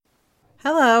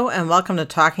Hello, and welcome to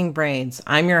Talking Brains.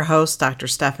 I'm your host, Dr.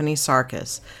 Stephanie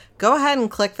Sarkis. Go ahead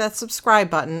and click that subscribe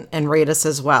button and rate us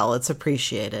as well. It's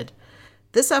appreciated.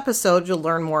 This episode, you'll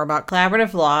learn more about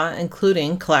collaborative law,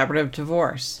 including collaborative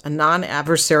divorce, a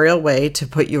non-adversarial way to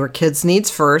put your kids' needs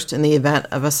first in the event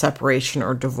of a separation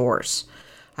or divorce.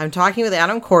 I'm talking with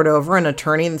Adam Cordover, an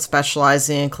attorney that specializes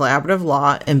in collaborative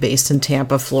law and based in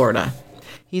Tampa, Florida.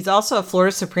 He's also a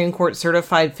Florida Supreme Court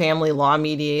certified family law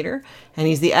mediator, and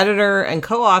he's the editor and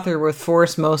co-author with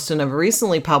Forrest Moston of a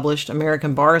recently published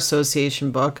American Bar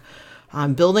Association book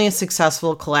on building a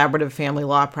successful collaborative family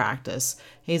law practice.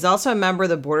 He's also a member of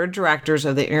the board of directors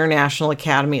of the International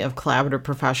Academy of Collaborative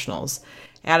Professionals.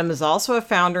 Adam is also a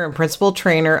founder and principal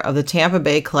trainer of the Tampa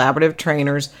Bay Collaborative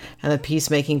Trainers and the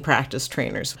Peacemaking Practice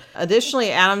Trainers. Additionally,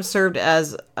 Adam served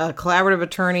as a collaborative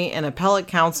attorney and appellate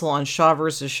counsel on Shaw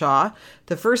versus Shaw,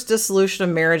 the first dissolution of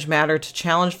marriage matter to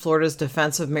challenge Florida's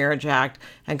Defense of Marriage Act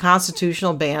and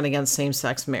constitutional ban against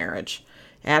same-sex marriage.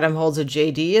 Adam holds a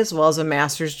JD as well as a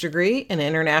master's degree in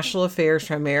international affairs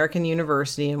from American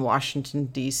University in Washington,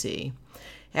 D.C.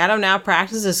 Adam now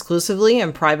practices exclusively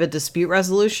in private dispute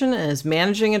resolution and is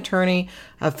managing attorney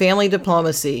of Family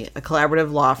Diplomacy, a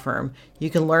collaborative law firm. You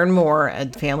can learn more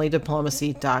at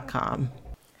familydiplomacy.com.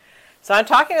 So I'm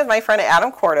talking with my friend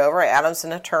Adam Cordover. Adam's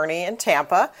an attorney in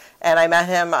Tampa, and I met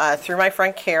him through my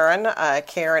friend Karen.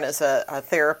 Karen is a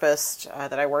therapist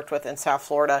that I worked with in South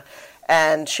Florida,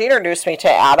 and she introduced me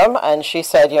to Adam, and she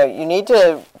said, you need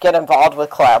to get involved with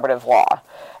collaborative law.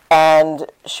 And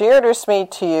she introduced me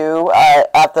to you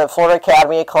at the Florida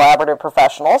Academy of Collaborative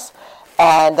Professionals,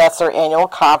 and that's their annual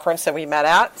conference that we met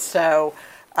at. So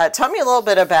tell me a little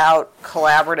bit about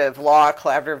collaborative law,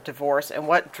 collaborative divorce, and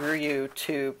what drew you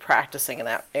to practicing in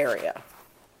that area.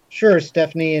 Sure,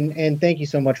 Stephanie, and thank you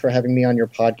so much for having me on your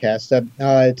podcast.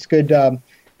 It's good.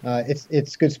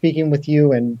 It's good speaking with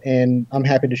you, and I'm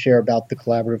happy to share about the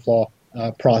collaborative law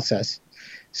process.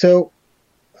 So.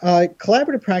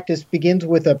 Collaborative practice begins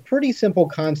with a pretty simple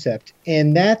concept,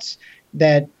 and that's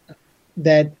that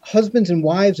husbands and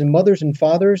wives and mothers and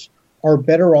fathers are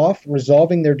better off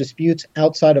resolving their disputes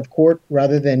outside of court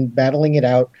rather than battling it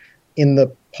out in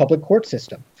the public court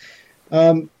system.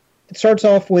 It starts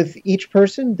off with each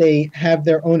person. They have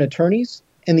their own attorneys,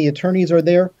 and the attorneys are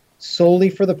there solely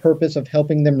for the purpose of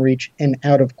helping them reach an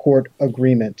out-of-court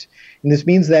agreement. And this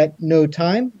means that no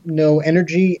time, no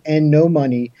energy, and no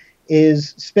money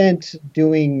is spent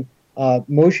doing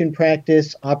motion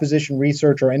practice, opposition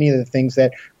research, or any of the things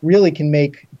that really can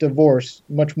make divorce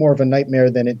much more of a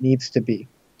nightmare than it needs to be.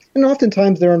 And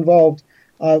oftentimes they're involved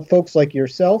folks like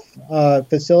yourself,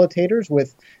 facilitators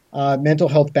with mental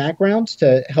health backgrounds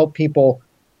to help people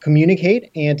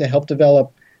communicate and to help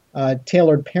develop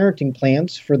tailored parenting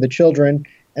plans for the children,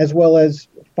 as well as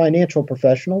financial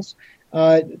professionals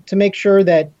to make sure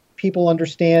that people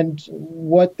understand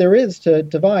what there is to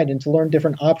divide and to learn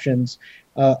different options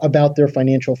about their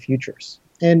financial futures.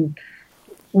 And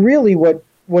really what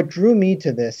drew me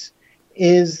to this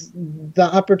is the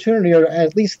opportunity, or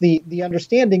at least the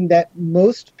understanding that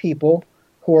most people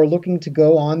who are looking to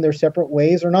go on their separate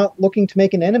ways are not looking to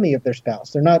make an enemy of their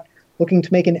spouse. They're not looking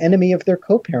to make an enemy of their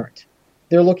co-parent.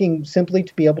 They're looking simply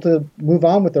to be able to move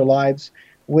on with their lives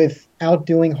without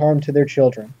doing harm to their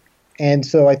children. And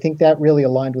so I think that really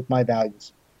aligned with my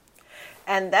values.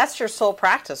 And that's your sole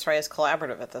practice, right, is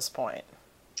collaborative at this point?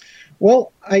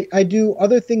 Well, I do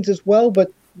other things as well,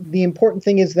 but the important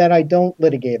thing is that I don't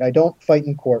litigate. I don't fight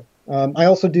in court. I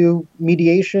also do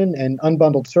mediation and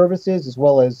unbundled services, as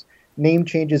well as name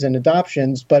changes and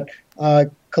adoptions, but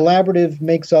collaborative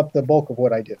makes up the bulk of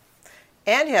what I do.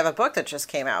 And you have a book that just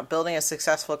came out, Building a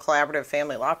Successful Collaborative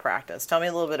Family Law Practice. Tell me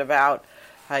a little bit about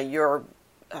your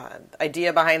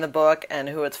idea behind the book and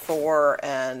who it's for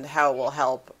and how it will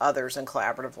help others in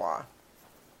collaborative law.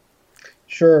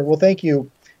 Sure. Well, thank you.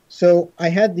 So I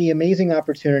had the amazing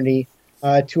opportunity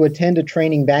to attend a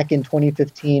training back in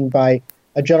 2015 by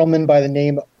a gentleman by the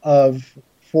name of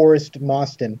Forrest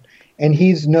Moston. And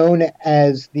he's known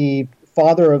as the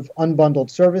father of unbundled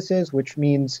services, which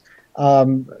means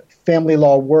family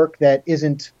law work that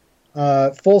isn't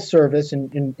full service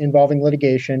involving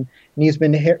litigation. And he's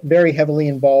been very heavily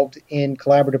involved in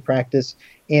collaborative practice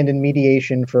and in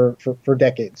mediation for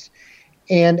decades.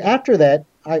 And after that,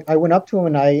 I went up to him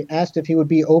and I asked if he would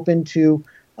be open to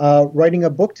writing a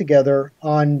book together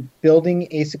on building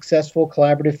a successful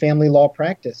collaborative family law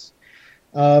practice.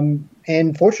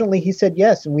 And fortunately, he said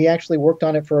yes, and we actually worked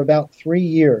on it for about 3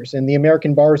 years, and the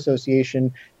American Bar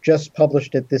Association just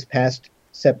published it this past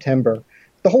September.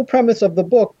 The whole premise of the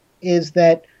book is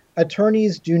that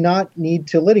attorneys do not need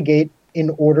to litigate in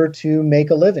order to make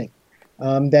a living.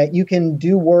 that you can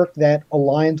do work that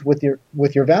aligns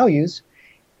with your values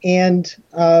and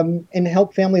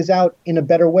help families out in a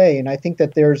better way. And I think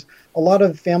that there's a lot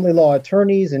of family law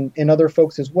attorneys and other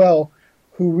folks as well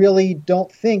who really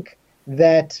don't think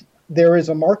that there is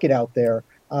a market out there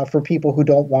for people who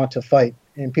don't want to fight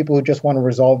and people who just want to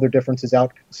resolve their differences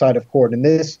outside of court. And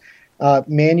this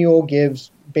manual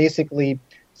gives basically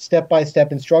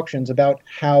step-by-step instructions about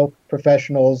how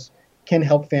professionals can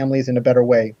help families in a better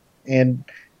way. And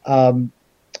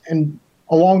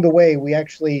along the way, we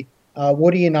actually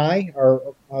Woody and I,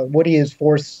 or Woody is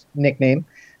Forrest's nickname,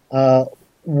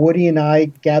 Woody and I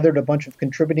gathered a bunch of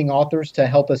contributing authors to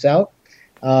help us out,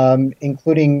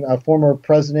 including a former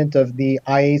president of the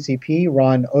IACP,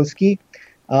 Ron Oski,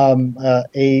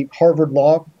 a Harvard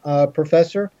Law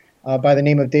professor by the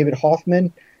name of David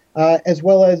Hoffman, as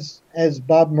well as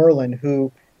Bob Merlin,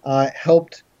 who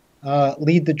helped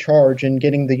lead the charge in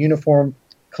getting the Uniform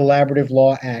Collaborative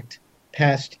Law Act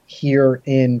passed here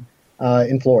in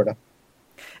Florida.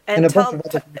 And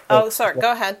sorry,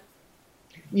 go ahead.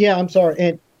 Yeah, I'm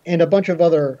sorry. And a bunch of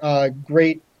other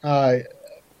great,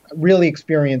 really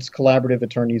experienced collaborative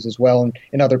attorneys as well,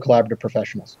 and other collaborative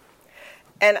professionals.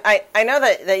 And I know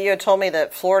that you had told me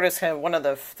that Florida is kind of one of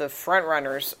the front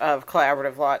runners of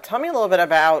collaborative law. Tell me a little bit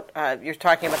about, you're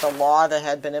talking about the law that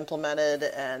had been implemented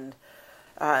and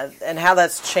how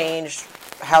that's changed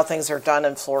how things are done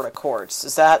in Florida courts.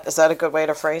 Is that a good way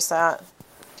to phrase that?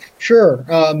 Sure.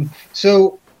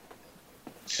 So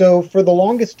for the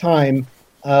longest time,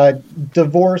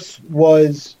 divorce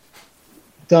was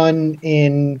done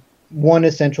in one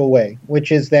essential way,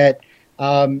 which is that,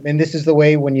 and this is the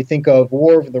way when you think of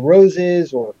War of the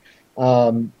Roses or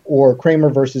Kramer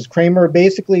versus Kramer,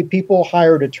 basically people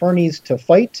hired attorneys to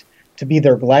fight, to be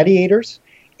their gladiators,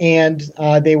 and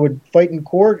they would fight in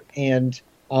court and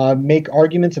make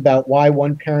arguments about why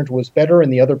one parent was better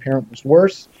and the other parent was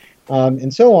worse,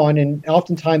 and so on. And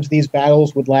oftentimes these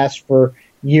battles would last for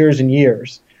years and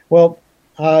years. Well,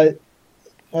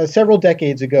 several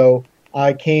decades ago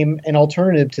came an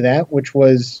alternative to that, which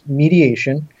was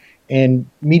mediation. And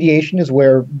mediation is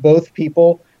where both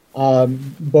people,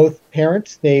 both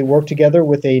parents, they work together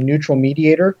with a neutral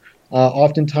mediator,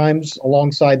 oftentimes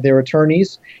alongside their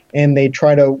attorneys, and they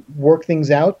try to work things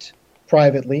out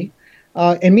privately.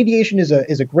 And mediation is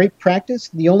a great practice.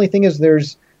 The only thing is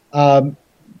there's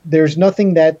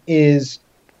nothing that is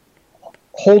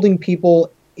holding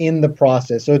people in the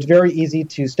process. So it's very easy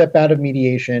to step out of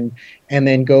mediation and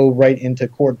then go right into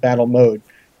court battle mode.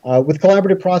 With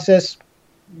collaborative process,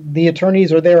 the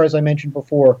attorneys are there, as I mentioned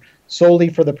before, solely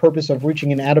for the purpose of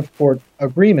reaching an out-of-court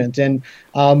agreement. And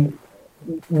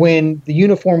when the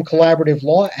Uniform Collaborative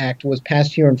Law Act was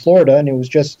passed here in Florida, and it was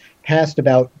just passed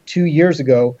about 2 years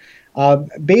ago,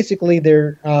 basically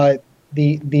the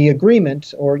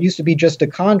agreement, or it used to be just a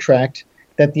contract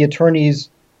that the attorneys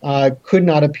could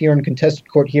not appear in contested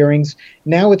court hearings.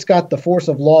 Now it's got the force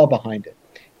of law behind it.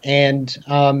 And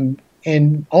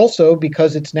also,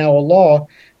 because it's now a law,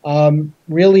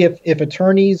 really, if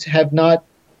attorneys have not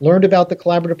learned about the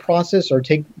collaborative process or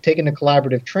taken a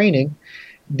collaborative training,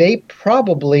 they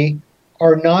probably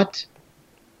are not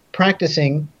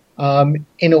practicing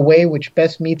in a way which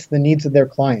best meets the needs of their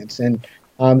clients. And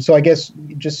so I guess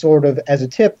just sort of as a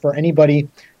tip for anybody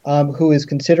who is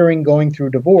considering going through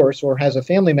divorce or has a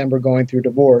family member going through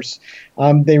divorce,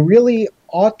 they really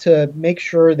ought to make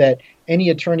sure that any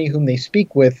attorney whom they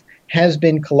speak with has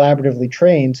been collaboratively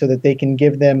trained so that they can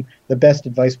give them the best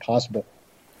advice possible.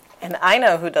 And I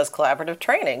know who does collaborative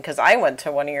training because I went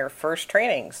to one of your first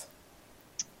trainings.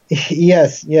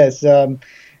 Yes.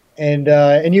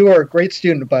 And you were a great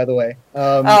student, by the way.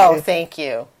 Thank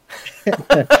you.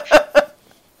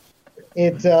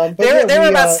 There were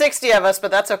about 60 of us,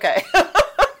 but that's okay. I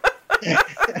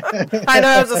know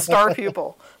I was a star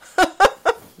pupil.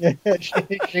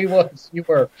 she was. You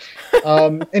were.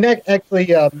 And actually,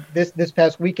 this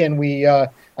past weekend, I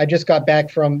just got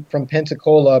back from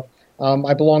Pensacola.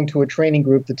 I belong to a training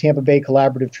group, the Tampa Bay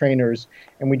Collaborative Trainers,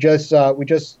 and we just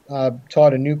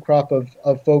taught a new crop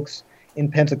of folks in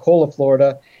Pensacola,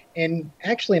 Florida. And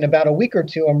actually, in about a week or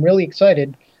two, I'm really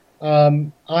excited.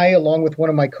 I, along with one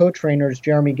of my co-trainers,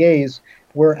 Jeremy Gaze,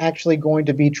 we're actually going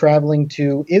to be traveling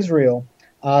to Israel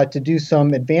to do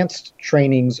some advanced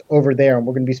trainings over there, and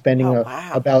we're going to be spending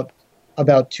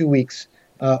about 2 weeks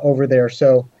over there.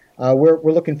 So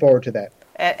we're looking forward to that.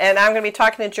 And I'm going to be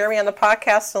talking to Jeremy on the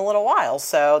podcast in a little while,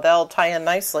 so they'll tie in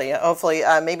nicely. Hopefully,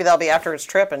 maybe that'll be after his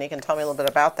trip, and he can tell me a little bit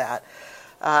about that.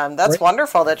 That's Great.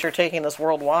 Wonderful that you're taking this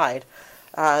worldwide.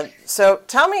 So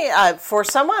tell me, for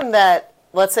someone that,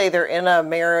 let's say they're in a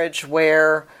marriage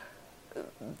where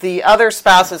the other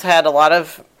spouse has had a lot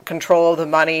of control of the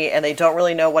money, and they don't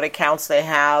really know what accounts they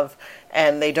have,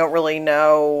 and they don't really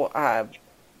know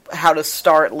how to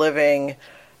start living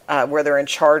where they're in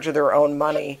charge of their own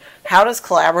money. How does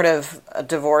collaborative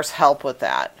divorce help with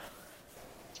that?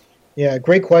 Yeah,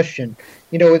 great question.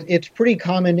 It's pretty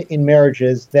common in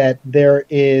marriages that there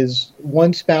is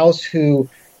one spouse who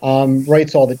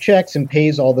writes all the checks and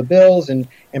pays all the bills and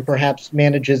perhaps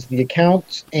manages the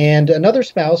accounts, and another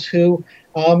spouse who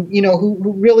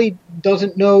really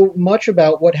doesn't know much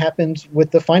about what happens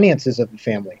with the finances of the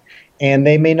family. And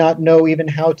they may not know even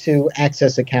how to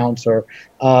access accounts or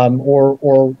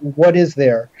what is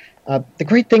there. The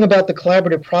great thing about the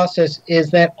collaborative process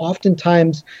is that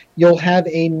oftentimes you'll have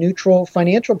a neutral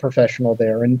financial professional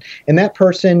there, and that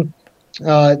person,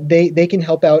 they can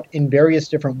help out in various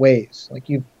different ways. Like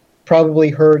you've probably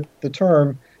heard the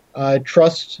term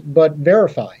trust but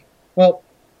verify. Well,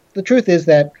 the truth is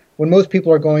that when most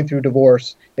people are going through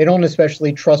divorce, they don't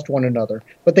especially trust one another,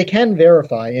 but they can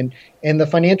verify. And the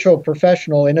financial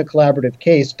professional in a collaborative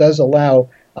case does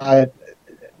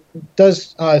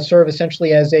serve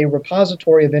essentially as a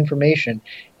repository of information.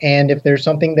 And if there's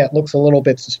something that looks a little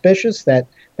bit suspicious, that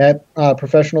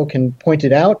professional can point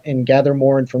it out and gather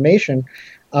more information.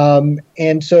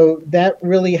 And so that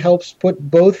really helps put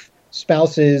both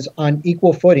spouses on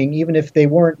equal footing, even if they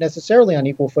weren't necessarily on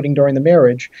equal footing during the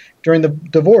marriage. During the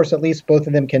divorce, at least both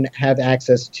of them can have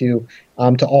access to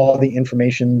all the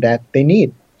information that they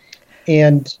need.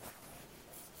 And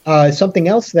something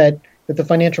else that the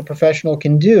financial professional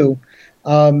can do,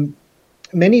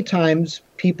 many times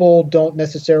people don't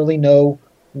necessarily know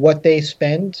what they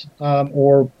spend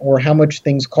or how much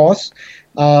things cost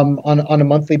on a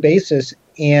monthly basis,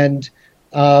 and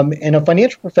a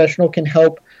financial professional can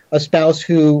help a spouse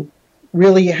who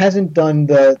really hasn't done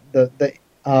the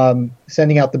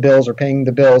sending out the bills or paying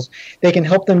the bills. They can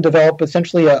help them develop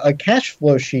essentially a cash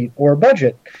flow sheet or a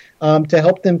budget to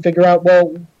help them figure out,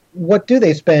 well, what do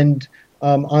they spend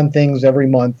on things every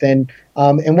month, and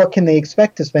what can they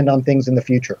expect to spend on things in the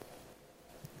future.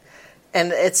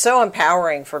 And it's so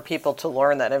empowering for people to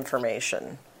learn that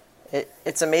information.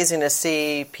 It's amazing to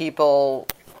see people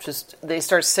they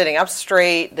start sitting up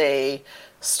straight, they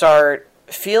start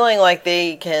feeling like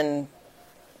they can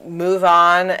move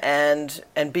on and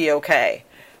be okay.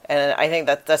 And I think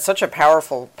that's such a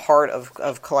powerful part of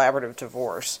collaborative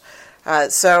divorce.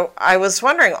 So I was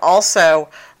wondering also,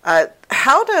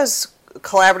 how does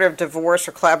collaborative divorce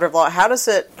or collaborative law, how does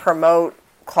it promote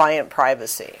client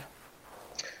privacy?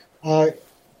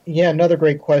 Yeah, another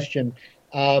great question.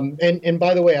 And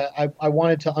by the way, I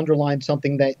wanted to underline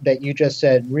something that you just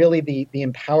said. Really, the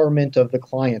empowerment of the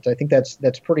client. I think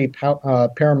that's pretty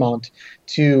paramount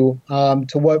to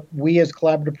what we as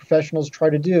collaborative professionals try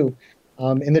to do.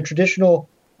 In the traditional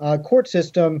court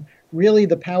system, really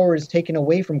the power is taken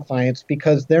away from clients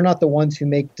because they're not the ones who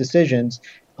make decisions.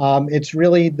 It's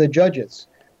really the judges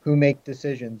who make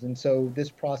decisions. And so this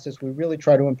process, we really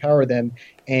try to empower them.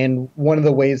 And one of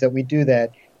the ways that we do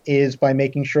that is by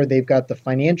making sure they've got the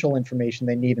financial information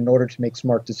they need in order to make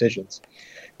smart decisions.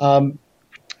 And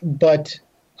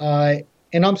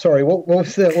I'm sorry, what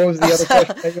was the other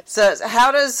question? So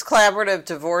how does collaborative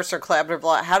divorce or collaborative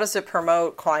law, how does it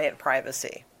promote client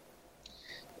privacy?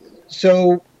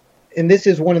 So, and this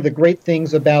is one of the great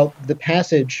things about the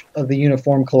passage of the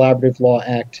Uniform Collaborative Law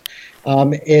Act.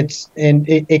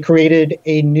 It created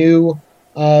a new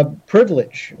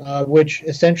privilege, which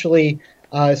essentially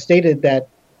stated that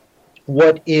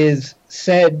what is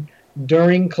said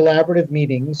during collaborative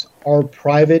meetings are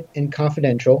private and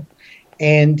confidential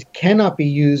and cannot be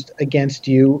used against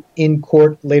you in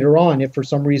court later on if for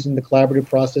some reason the collaborative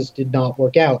process did not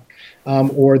work out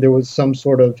or there was some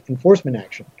sort of enforcement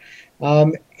action.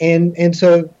 And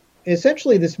so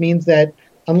essentially this means that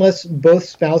unless both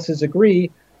spouses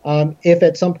agree, if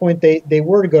at some point they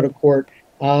were to go to court,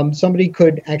 somebody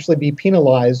could actually be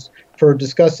penalized for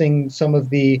discussing some of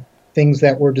the things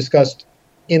that were discussed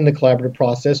in the collaborative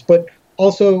process, but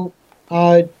also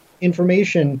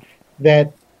information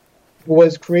that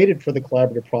was created for the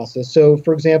collaborative process. So,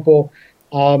 for example,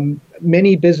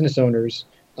 many business owners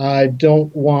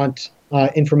don't want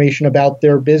information about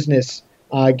their business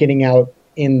getting out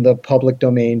in the public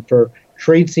domain for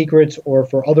trade secrets or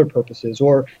for other purposes.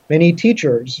 Or many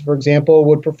teachers, for example,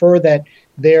 would prefer that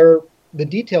the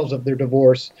details of their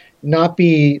divorce not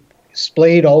be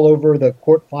splayed all over the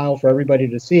court file for everybody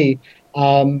to see,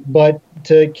 but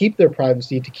to keep their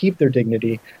privacy, to keep their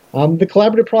dignity. The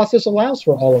collaborative process allows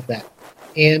for all of that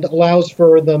and allows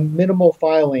for the minimal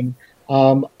filing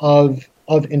of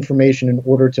information in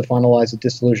order to finalize a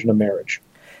dissolution of marriage.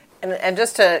 And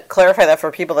just to clarify that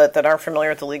for people that aren't familiar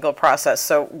with the legal process,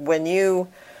 so when you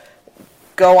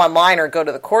go online or go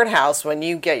to the courthouse, when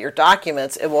you get your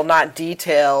documents, it will not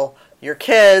detail your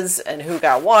kids and who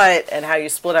got what and how you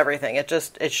split everything.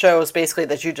 It shows basically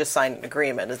that you just signed an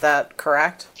agreement. Is that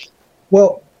correct?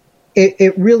 Well,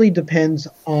 it really depends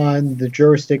on the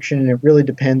jurisdiction, and it really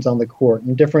depends on the court.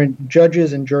 And different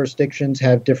judges and jurisdictions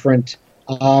have different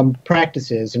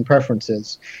practices and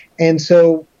preferences. And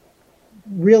so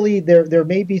really there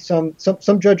may be some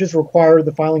judges require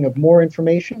the filing of more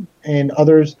information, and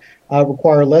others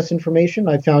require less information.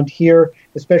 I found here,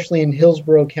 especially in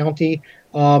Hillsborough County,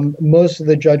 most of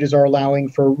the judges are allowing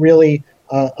for really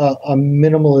a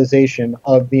minimalization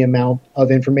of the amount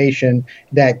of information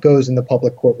that goes in the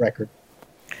public court record.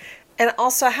 And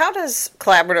also, how does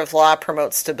collaborative law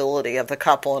promote stability of the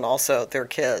couple and also their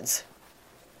kids?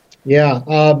 Yeah.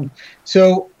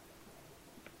 So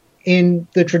in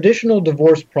the traditional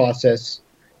divorce process,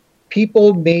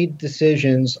 people made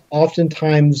decisions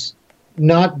oftentimes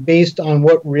not based on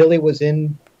what really was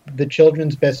in the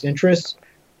children's best interests,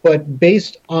 but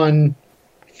based on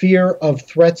fear of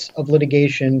threats of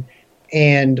litigation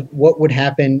and what would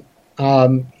happen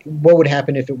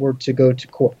if it were to go to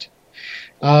court.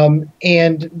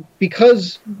 And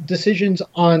because decisions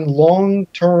on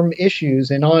long-term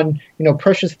issues and on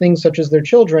precious things such as their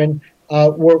children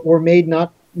were made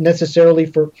not necessarily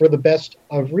for the best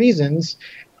of reasons,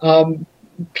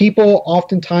 people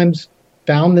oftentimes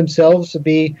found themselves to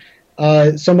be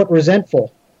somewhat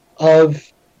resentful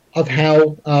of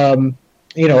how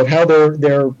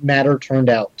their matter turned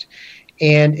out.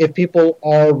 And if people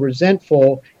are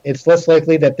resentful, it's less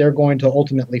likely that they're going to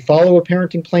ultimately follow a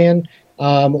parenting plan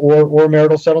or a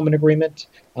marital settlement agreement.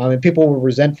 And people were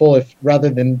resentful if, rather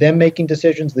than them making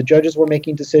decisions, the judges were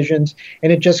making decisions.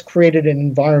 And it just created an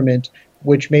environment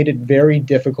which made it very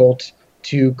difficult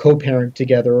to co-parent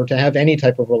together or to have any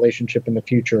type of relationship in the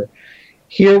future.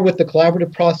 Here with the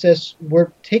collaborative process,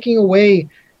 we're taking away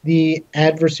the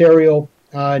adversarial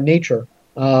nature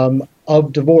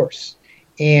of divorce.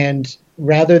 And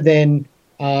rather than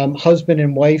husband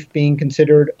and wife being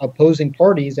considered opposing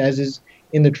parties, as is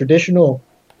in the traditional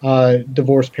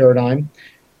divorce paradigm,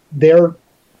 they're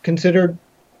considered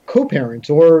co-parents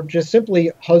or just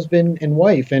simply husband and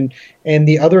wife. And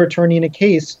the other attorney in a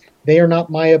case, they are not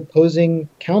my opposing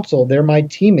counsel, they're my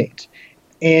teammate.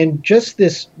 And just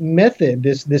this method,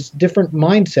 this different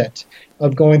mindset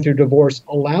of going through divorce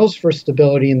allows for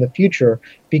stability in the future,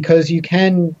 because you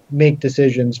can make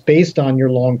decisions based on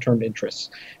your long-term interests,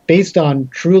 based on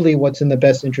truly what's in the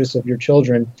best interests of your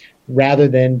children, rather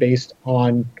than based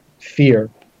on fear.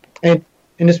 And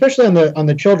especially on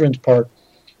the children's part,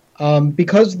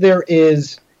 because there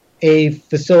is a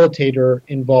facilitator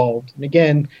involved. And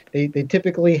again, they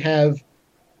typically have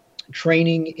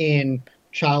training in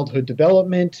childhood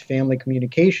development, family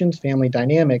communications, family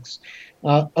dynamics.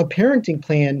 A parenting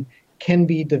plan can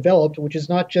be developed, which is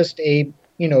not just a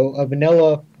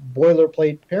vanilla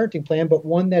boilerplate parenting plan, but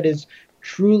one that is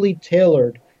truly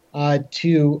tailored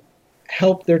to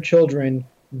help their children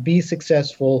be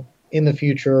successful in the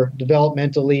future,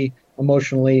 developmentally,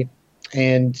 emotionally,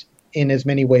 and in as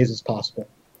many ways as possible.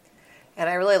 And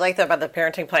I really like that about the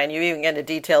parenting plan. You even get into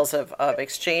details of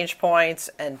exchange points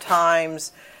and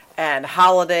times and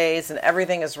holidays, and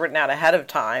everything is written out ahead of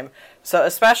time. So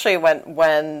especially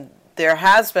when there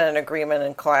has been an agreement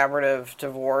in collaborative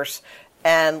divorce,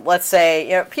 and let's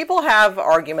say, people have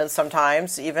arguments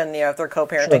sometimes, even, if they're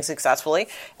co-parenting successfully,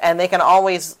 and they can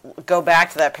always go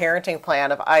back to that parenting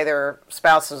plan if either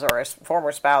spouses or a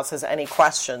former spouse has any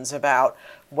questions about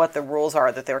what the rules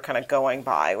are that they're kind of going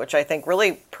by, which I think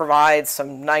really provides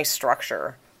some nice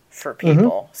structure for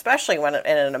people, especially when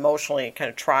in an emotionally kind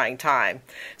of trying time.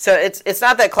 So it's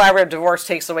not that collaborative divorce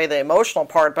takes away the emotional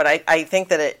part, but I think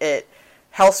that it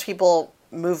helps people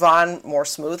move on more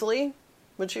smoothly.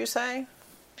 Would you say?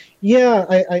 Yeah,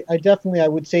 I definitely, I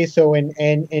would say so,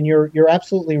 and you're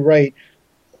absolutely right.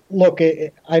 Look,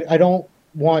 I don't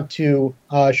want to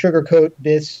sugarcoat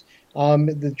this.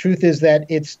 The truth is that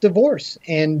it's divorce,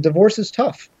 and divorce is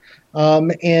tough,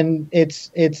 and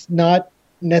it's not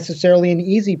necessarily an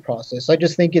easy process. I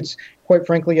just think it's, quite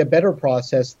frankly, a better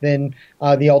process than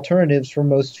the alternatives for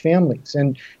most families.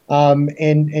 And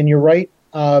you're right.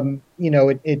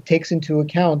 It takes into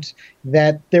account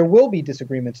that there will be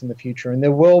disagreements in the future, and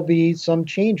there will be some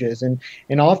changes. And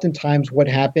oftentimes what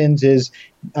happens is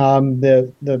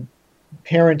the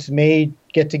parents may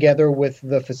get together with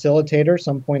the facilitator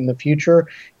some point in the future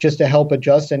just to help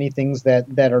adjust any things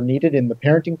that are needed in the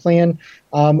parenting plan.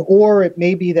 Or it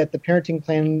may be that the parenting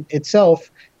plan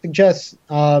itself suggests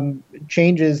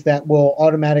changes that will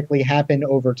automatically happen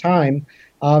over time.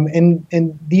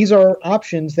 And these are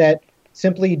options that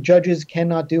simply judges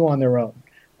cannot do on their own.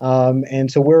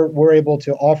 And so we're able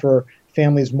to offer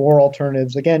families more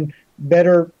alternatives, again,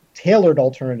 better tailored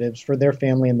alternatives for their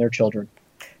family and their children.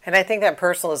 And I think that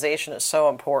personalization is so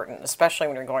important, especially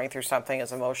when you're going through something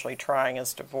as emotionally trying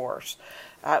as divorce.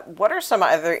 What are some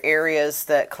other areas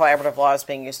that collaborative law is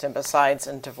being used in besides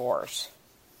in divorce?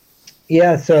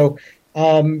 Yeah, so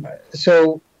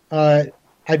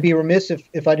I'd be remiss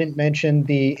if I didn't mention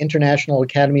the International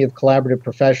Academy of Collaborative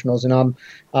Professionals, and I'm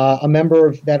a member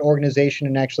of that organization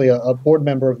and actually a board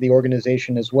member of the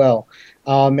organization as well.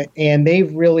 And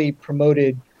they've really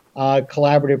promoted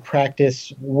collaborative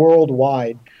practice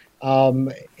worldwide,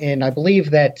 and I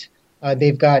believe that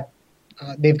they've got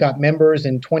members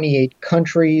in 28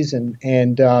 countries, and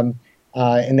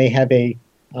they have a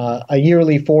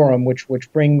yearly forum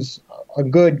which brings a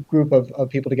good group of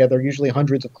people together, usually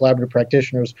hundreds of collaborative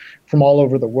practitioners from all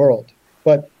over the world.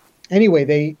 But anyway,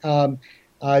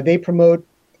 they promote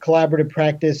collaborative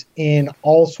practice in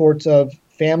all sorts of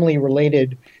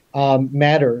family-related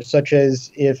matters, such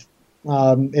as if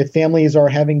families are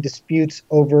having disputes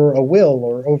over a will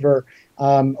or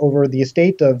over the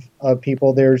estate of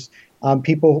people.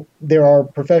 There are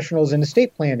professionals in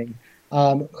estate planning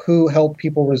who help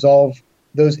people resolve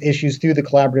those issues through the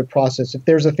collaborative process. If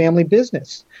there's a family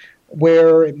business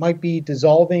where it might be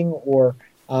dissolving or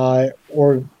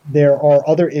there are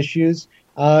other issues,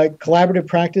 collaborative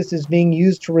practice is being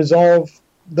used to resolve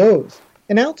those.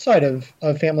 And outside of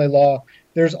family law,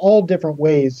 there's all different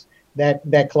ways that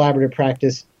collaborative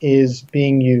practice is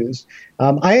being used.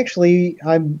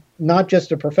 I'm not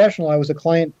just a professional, I was a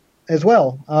client as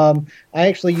well. I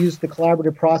actually used the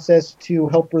collaborative process to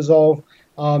help resolve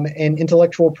an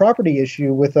intellectual property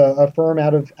issue with a firm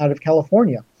out of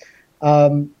California.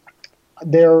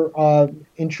 Their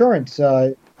insurance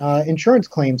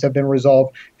claims have been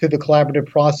resolved through the collaborative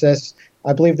process.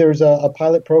 I believe there's a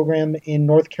pilot program in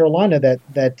North Carolina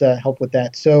that helped with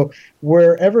that. So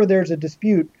wherever there's a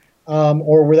dispute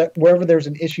or wherever there's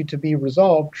an issue to be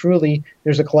resolved, truly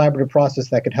there's a collaborative process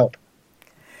that could help.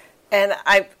 And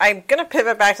I'm going to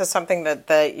pivot back to something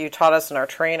that you taught us in our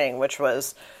training, which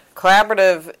was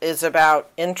collaborative is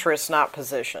about interests, not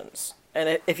positions.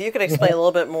 And if you could explain a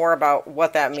little bit more about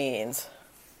what that means.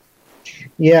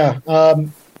 Yeah.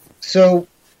 So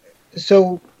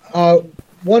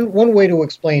one way to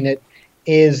explain it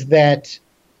is that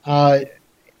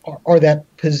that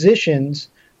positions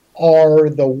are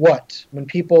the what. When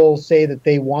people say that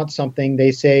they want something,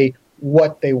 they say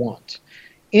what they want.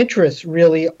 Interests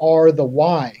really are the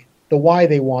why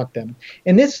they want them.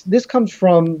 And this comes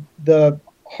from the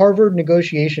Harvard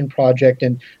Negotiation Project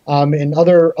and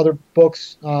other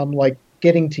books like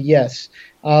Getting to Yes,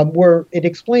 where it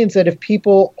explains that if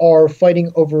people are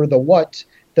fighting over the what,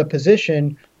 the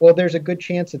position, well, there's a good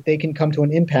chance that they can come to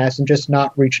an impasse and just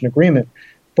not reach an agreement.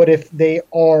 But if they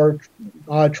are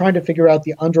trying to figure out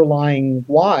the underlying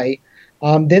why,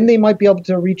 then they might be able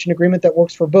to reach an agreement that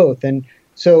works for both. And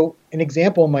so an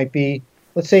example might be,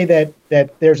 let's say that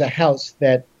there's a house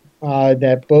that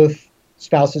both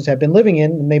spouses have been living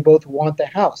in, and they both want the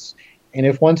house. And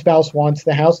if one spouse wants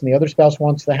the house and the other spouse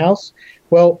wants the house,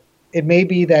 well, it may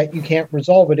be that you can't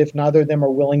resolve it if neither of them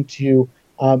are willing to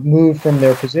move from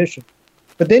their position.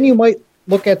 But then you might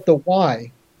look at the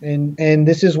why, and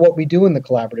this is what we do in the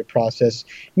collaborative process.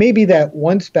 Maybe that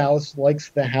one spouse likes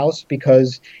the house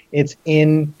because it's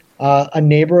in a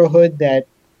neighborhood that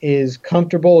is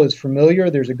comfortable, is familiar,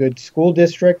 there's a good school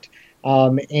district,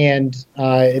 and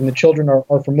the children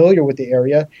are familiar with the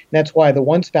area. And that's why the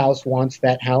one spouse wants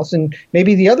that house, and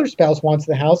maybe the other spouse wants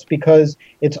the house because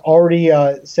it's already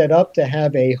set up to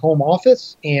have a home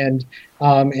office, and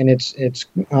it's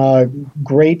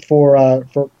great for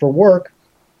work.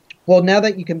 Well, now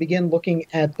that you can begin looking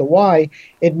at the why,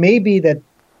 it may be that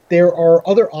there are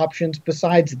other options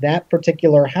besides that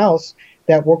particular house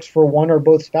that works for one or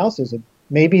both spouses.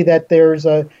 Maybe that there's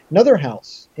another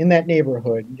house in that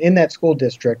neighborhood, in that school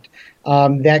district,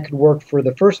 that could work for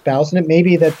the first spouse. And it may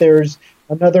be that there's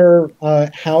another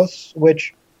house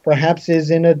which perhaps is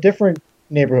in a different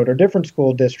neighborhood or different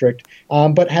school district,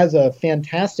 but has a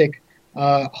fantastic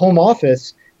home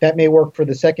office that may work for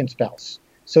the second spouse.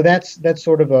 So that's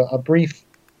sort of a brief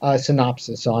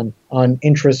synopsis on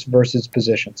interests versus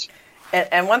positions.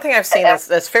 And one thing I've seen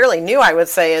that's fairly new, I would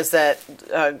say, is that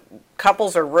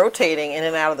couples are rotating in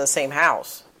and out of the same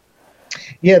house.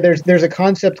 Yeah, there's a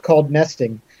concept called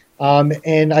nesting,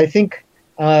 and I think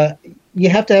you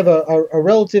have to have a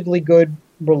relatively good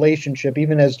relationship,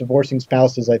 even as divorcing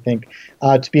spouses, I think,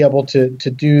 to be able to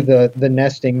do the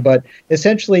nesting. But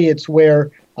essentially, it's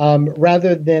where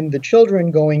rather than the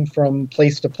children going from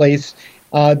place to place,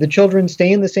 the children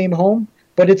stay in the same home,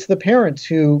 but it's the parents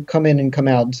who come in and come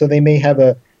out. And so they may have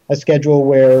a schedule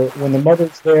where when the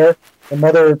mother's there, the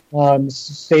mother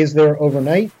stays there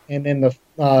overnight, and then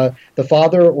the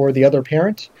father or the other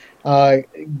parent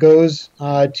goes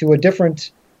to a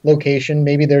different location.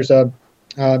 Maybe there's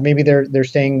maybe they're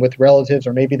staying with relatives,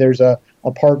 or maybe there's a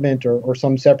apartment or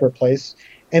some separate place.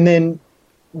 And then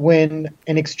when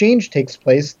an exchange takes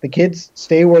place, the kids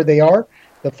stay where they are.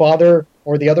 The father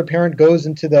or the other parent goes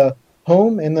into the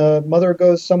home, and the mother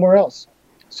goes somewhere else.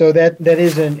 So that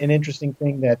is an interesting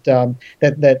thing that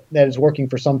is working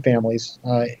for some families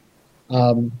for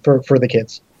the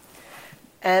kids.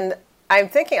 And I'm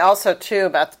thinking also too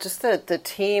about just the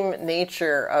team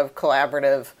nature of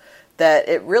collaborative, that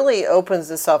it really opens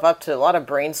itself up to a lot of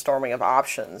brainstorming of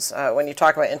options when you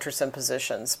talk about interests and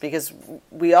positions, because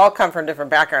we all come from different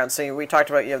backgrounds. So we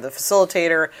talked about, you have the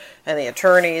facilitator and the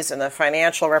attorneys and the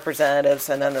financial representatives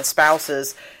and then the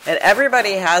spouses, and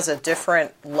everybody has a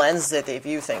different lens that they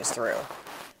view things through.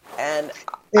 And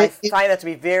I find that to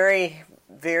be very,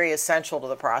 very essential to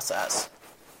the process.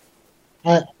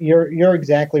 You're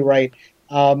exactly right.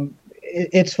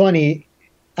 It's funny.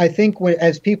 I think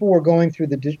as people were going through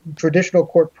the traditional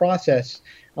court process,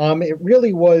 it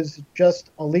really was just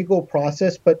a legal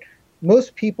process. But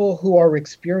most people who are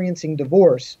experiencing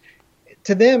divorce,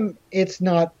 to them, it's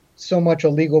not so much a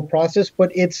legal process, but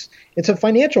it's a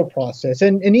financial process,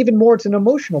 and even more, it's an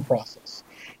emotional process.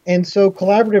 And so the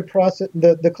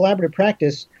collaborative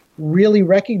practice really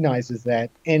recognizes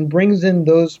that and brings in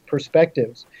those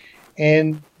perspectives.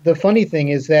 And the funny thing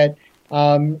is that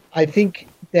I think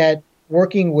that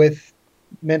working with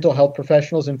mental health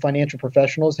professionals and financial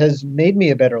professionals has made me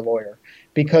a better lawyer,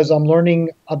 because I'm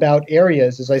learning about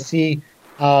areas as I see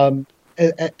the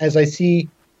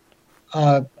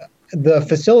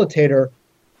facilitator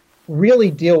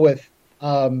really deal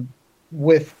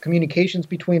with communications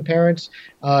between parents,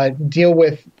 deal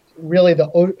with really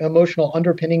the emotional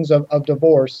underpinnings of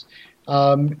divorce,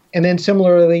 and then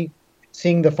similarly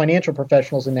seeing the financial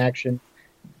professionals in action,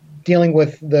 dealing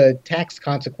with the tax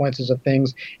consequences of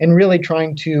things, and really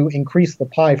trying to increase the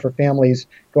pie for families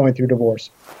going through divorce.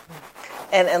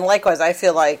 And likewise, I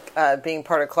feel like being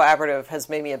part of collaborative has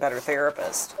made me a better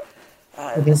therapist,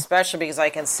 especially because I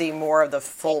can see more of the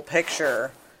full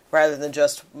picture rather than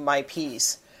just my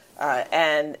piece.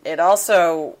 And it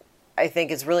also, I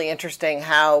think, is really interesting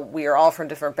how we are all from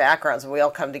different backgrounds and we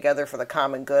all come together for the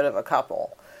common good of a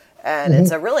couple. And it's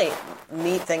a really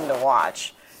neat thing to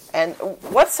watch. And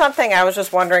what's something, I was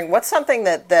just wondering, what's something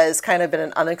that has kind of been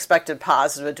an unexpected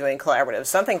positive of doing collaborative,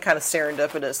 something kind of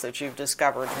serendipitous that you've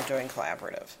discovered from doing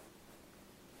collaborative?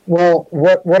 Well,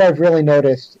 what I've really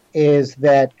noticed is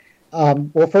that,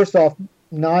 well, first off,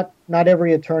 not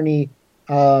every attorney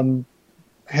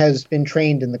has been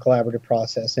trained in the collaborative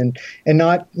process, and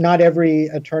not every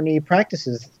attorney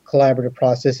practices collaborative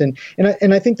process, and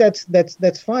I think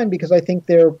that's fine, because I think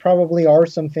there probably are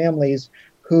some families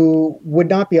who would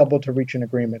not be able to reach an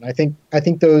agreement. I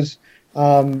think those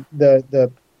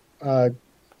the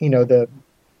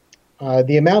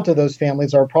amount of those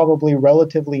families are probably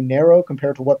relatively narrow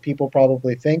compared to what people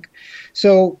probably think.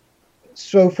 So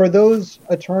for those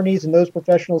attorneys and those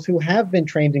professionals who have been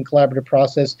trained in collaborative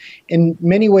process, in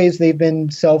many ways they've been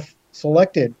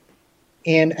self-selected.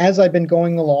 And as I've been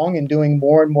going along and doing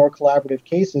more and more collaborative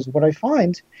cases, what I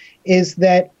find is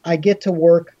that I get to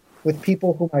work with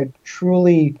people whom I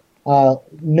truly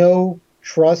know,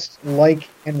 trust, like,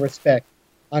 and respect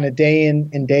on a day in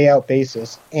and day out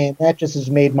basis. And that just has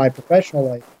made my professional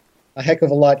life a heck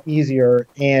of a lot easier.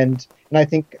 And I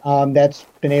think that's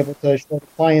been able to show the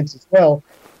clients as well.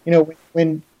 You know,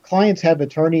 when clients have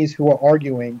attorneys who are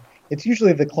arguing, it's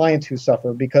usually the clients who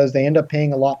suffer, because they end up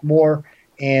paying a lot more,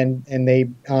 and they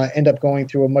end up going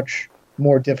through a much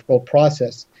more difficult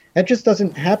process. That just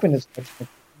doesn't happen as much in the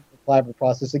collaborative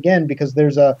process, again, because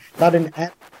there's not an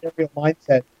adversarial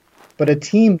mindset, but a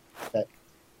team mindset.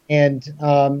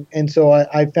 And so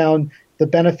I found the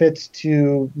benefits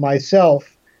to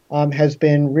myself has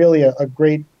been really a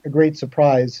great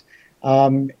surprise,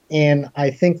 and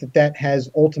I think that has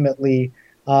ultimately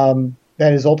gone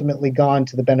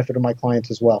to the benefit of my clients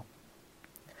as well.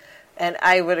 And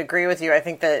I would agree with you. I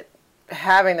think that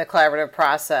having the collaborative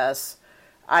process,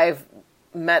 I've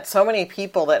met so many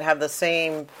people that have the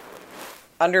same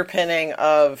underpinning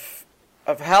of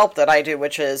help that I do,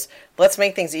 which is, let's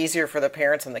make things easier for the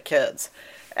parents and the kids.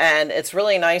 And it's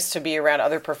really nice to be around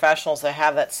other professionals that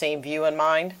have that same view in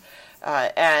mind.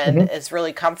 and it's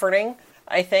really comforting.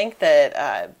 I think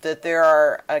that there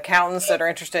are accountants that are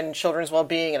interested in children's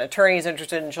well-being and attorneys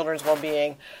interested in children's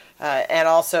well-being, and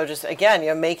also just,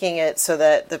 again, making it so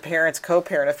that the parents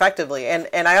co-parent effectively.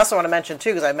 And I also want to mention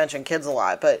too, because I mention kids a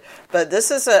lot, but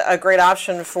this is a great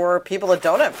option for people that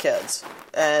don't have kids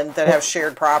and that have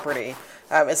shared property.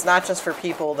 It's not just for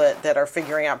people that are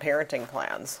figuring out parenting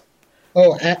plans.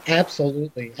 Oh,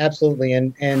 absolutely, absolutely,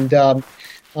 and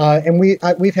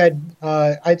we've had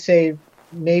I'd say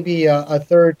maybe a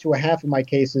third to a half of my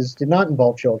cases did not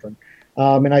involve children,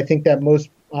 and I think that most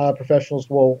professionals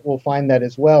will find that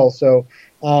as well. So,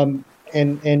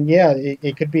 and yeah,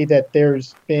 it could be that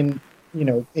there's been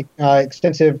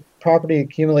extensive property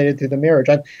accumulated through the marriage.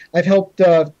 I've helped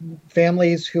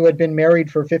families who had been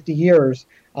married for 50 years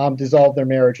dissolve their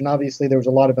marriage, and obviously there was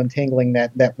a lot of untangling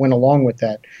that went along with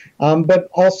that. But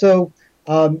also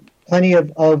plenty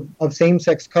of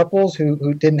same-sex couples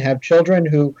who didn't have children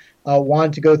who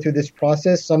wanted to go through this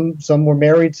process. Some were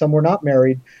married, some were not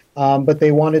married, but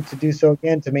they wanted to do so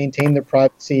again to maintain their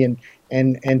privacy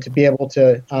and to be able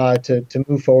to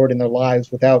move forward in their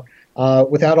lives without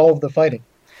all of the fighting.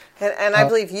 And I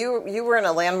believe you were in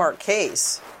a landmark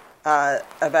case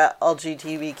about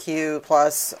LGBTQ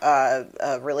plus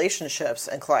relationships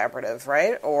and collaborative,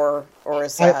 right? Or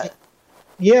is that?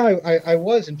 I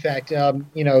was, in fact,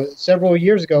 several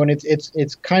years ago, and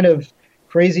it's kind of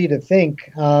crazy to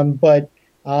think, but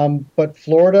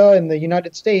Florida and the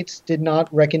United States did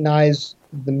not recognize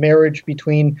the marriage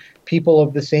between people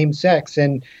of the same sex,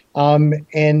 and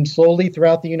slowly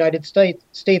throughout the United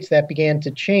States that began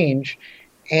to change.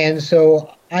 And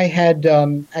so I had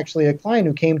actually a client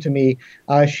who came to me.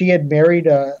 She had married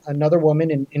another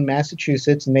woman in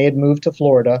Massachusetts, and they had moved to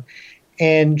Florida.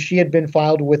 And she had been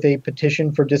filed with a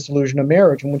petition for dissolution of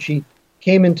marriage. And when she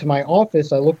came into my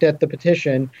office, I looked at the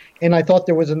petition, and I thought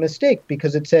there was a mistake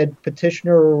because it said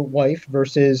petitioner wife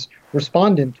versus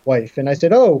respondent wife. And I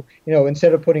said,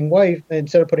 instead of putting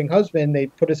husband, they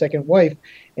put a second wife.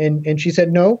 And she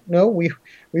said, no, we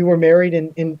were married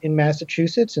in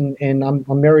Massachusetts, and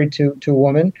I'm married to a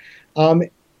woman.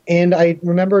 And I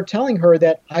remember telling her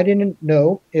that I didn't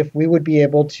know if we would be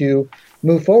able to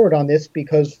move forward on this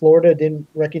because Florida didn't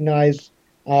recognize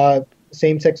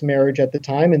same-sex marriage at the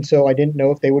time, and so I didn't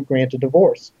know if they would grant a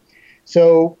divorce.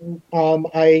 So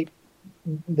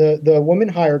the woman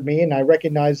hired me, and I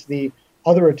recognized the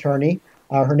other attorney.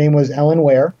 Her name was Ellen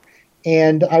Ware,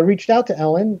 and I reached out to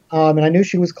Ellen, and I knew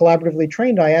she was collaboratively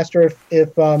trained. I asked her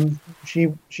if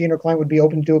she and her client would be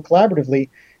open to do it collaboratively.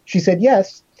 She said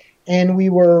yes, and we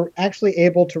were actually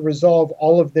able to resolve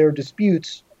all of their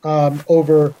disputes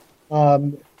over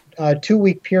a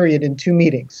 2-week period in 2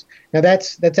 meetings. Now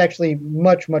that's actually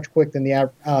much quicker than the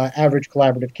average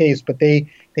collaborative case, but they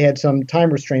had some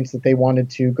time restraints that they wanted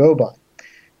to go by.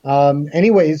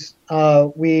 Anyways,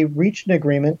 we reached an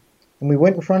agreement, and we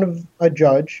went in front of a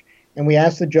judge, and we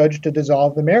asked the judge to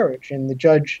dissolve the marriage. And the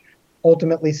judge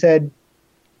ultimately said,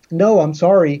 "No, I'm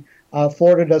sorry,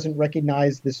 Florida doesn't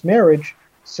recognize this marriage,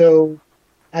 so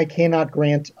I cannot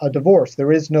grant a divorce.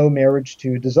 There is no marriage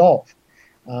to dissolve."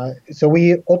 So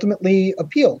we ultimately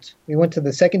appealed. We went to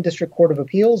the Second District Court of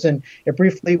Appeals, and it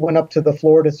briefly went up to the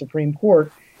Florida Supreme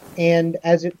Court. And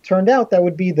as it turned out, that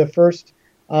would be the first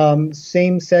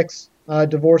same-sex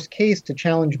divorce case to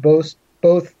challenge both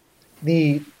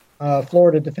the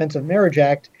Florida Defense of Marriage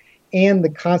Act and the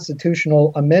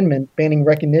constitutional amendment banning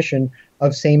recognition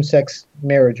of same-sex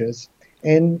marriages.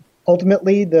 And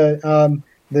ultimately, the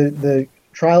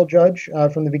trial judge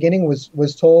from the beginning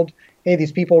was told, hey,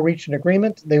 these people reached an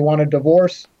agreement. They want a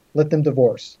divorce. Let them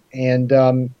divorce. And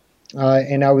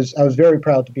I was very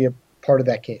proud to be a part of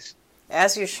that case.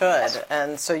 As you should.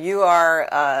 And so you are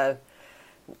a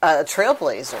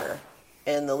trailblazer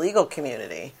in the legal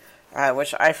community,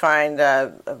 which I find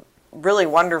really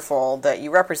wonderful that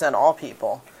you represent all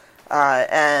people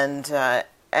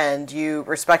and you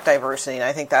respect diversity. And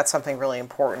I think that's something really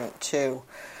important too.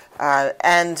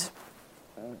 And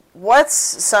what's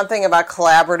something about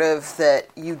collaborative that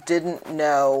you didn't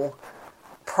know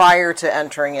prior to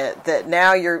entering it that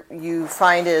now you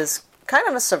find is kind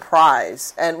of a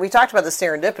surprise? And we talked about the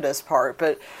serendipitous part,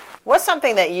 but what's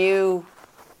something that you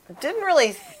didn't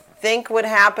really think would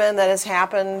happen that has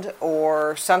happened,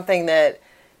 or something that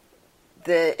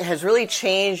has really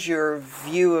changed your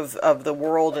view of the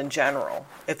world in general?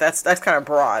 If that's kind of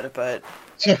broad, but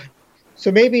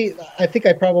so maybe I think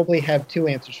I probably have 2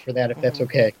 answers for that, if that's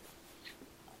okay.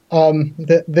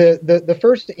 The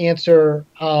first answer,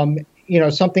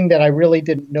 something that I really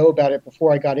didn't know about it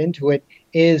before I got into it,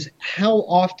 is how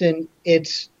often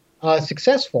it's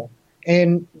successful.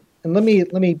 And let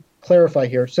me clarify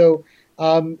here. So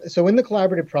so in the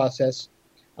collaborative process,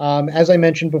 as I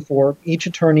mentioned before, each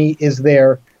attorney is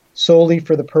there solely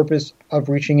for the purpose of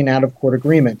reaching an out-of-court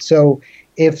agreement. So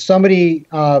if somebody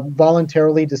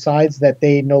voluntarily decides that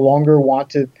they no longer want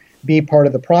to be part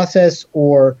of the process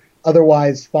or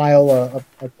otherwise file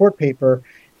a court paper,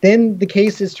 then the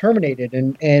case is terminated,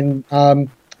 and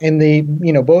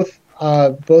the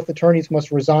both attorneys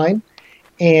must resign,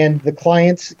 and the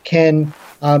clients can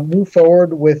move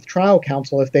forward with trial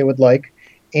counsel if they would like,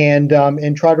 and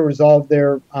try to resolve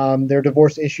their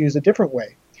divorce issues a different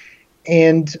way.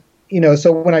 And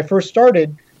so when I first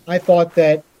started, I thought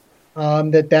that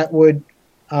that would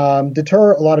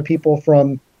deter a lot of people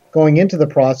from going into the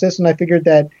process, and I figured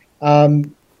that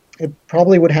it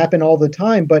probably would happen all the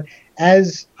time. But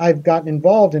as I've gotten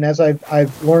involved and as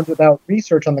I've learned about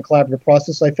research on the collaborative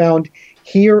process, I found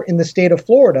here in the state of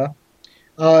Florida,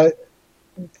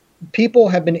 people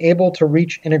have been able to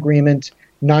reach an agreement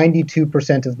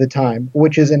 92% of the time,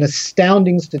 which is an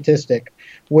astounding statistic,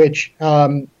 which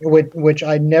I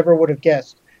never would have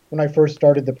guessed when I first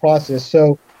started the process.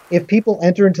 So if people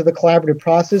enter into the collaborative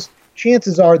process,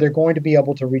 chances are they're going to be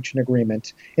able to reach an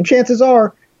agreement, and chances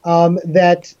are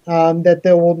that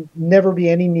there will never be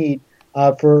any need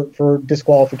for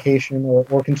disqualification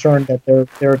or concern that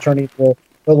their attorneys will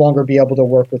no longer be able to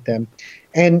work with them.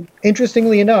 And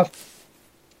interestingly enough,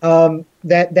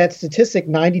 that statistic,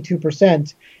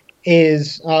 92%,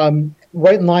 is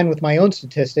right in line with my own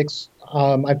statistics.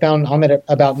 I found I'm at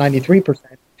about 93%,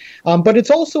 but it's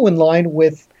also in line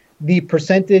with the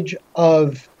percentage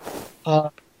of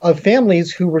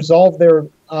families who resolve their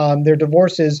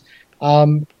divorces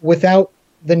without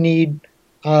the need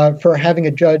for having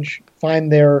a judge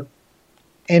find their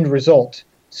end result.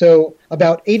 So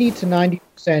about 80 to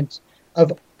 90%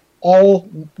 of all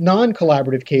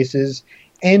non-collaborative cases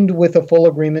end with a full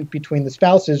agreement between the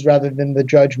spouses rather than the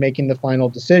judge making the final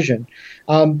decision.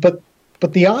 But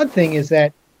the odd thing is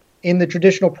that in the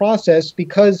traditional process,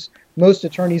 because most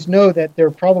attorneys know that there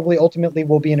probably ultimately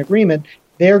will be an agreement,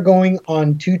 they're going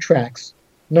on two tracks.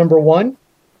 Number one,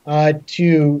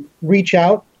 to reach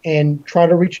out and try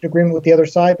to reach an agreement with the other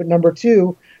side. But number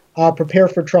two, prepare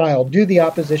for trial, do the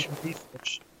opposition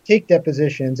research, take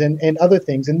depositions and other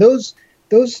things. And those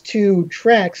two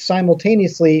tracks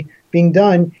simultaneously being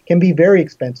done can be very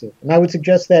expensive. And I would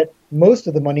suggest that most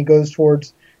of the money goes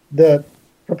towards the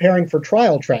preparing for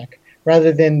trial track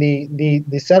rather than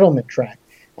the settlement track.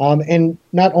 And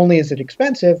not only is it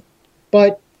expensive,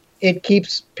 but it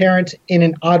keeps parents in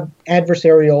an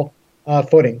adversarial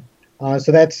footing.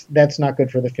 So that's not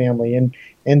good for the family.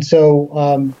 And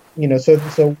so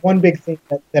so one big thing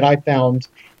that I found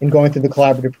in going through the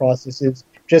collaborative process is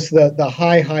just the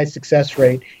high success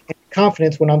rate and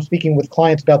confidence when I'm speaking with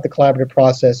clients about the collaborative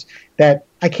process, that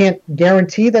I can't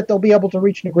guarantee that they'll be able to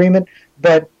reach an agreement,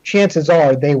 but chances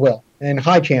are they will, and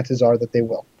high chances are that they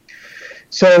will.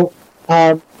 So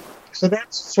so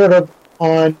that's sort of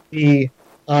on the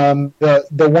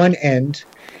one end.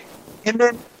 And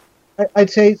then I'd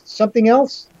say something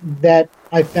else that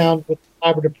I found with the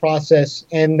collaborative process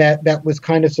and that was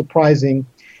kind of surprising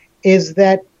is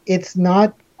that it's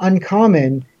not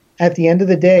uncommon at the end of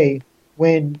the day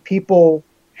when people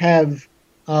have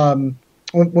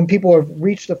when people have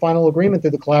reached a final agreement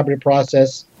through the collaborative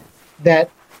process that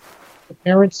the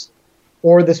parents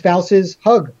or the spouses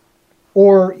hug,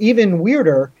 or even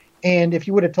weirder. And if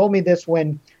you would have told me this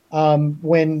when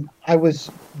I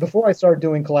was, before I started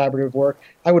doing collaborative work,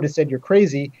 I would have said you're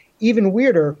crazy. Even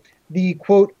weirder, the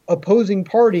quote opposing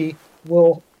party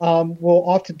will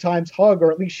oftentimes hug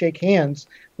or at least shake hands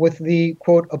with the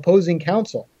quote opposing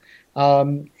counsel.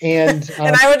 And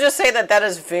I would just say that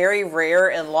is very rare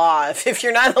in law. If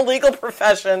you're not in the legal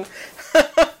profession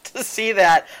to see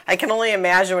that, I can only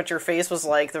imagine what your face was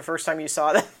like the first time you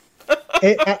saw that.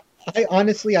 I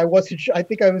honestly, I wasn't sure. I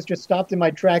think I was just stopped in my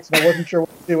tracks and I wasn't sure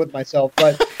what to do with myself.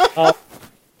 But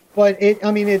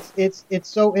it's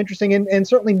so interesting, and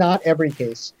certainly not every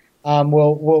case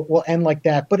will end like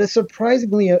that. But a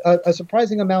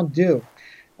surprising amount do,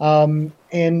 and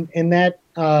that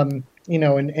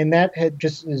and that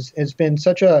has been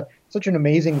such an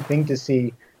amazing thing to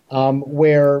see,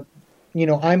 where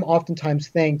I'm oftentimes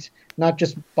thanked not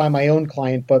just by my own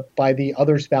client but by the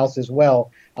other spouse as well,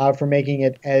 for making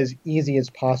it as easy as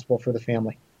possible for the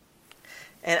family.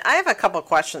 And I have a couple of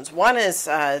questions. One is,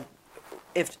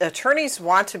 if attorneys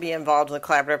want to be involved in the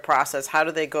collaborative process, how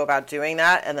do they go about doing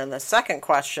that? And then the second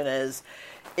question is,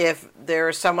 if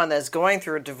there's someone that's going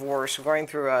through a divorce, going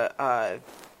through a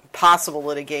possible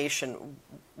litigation,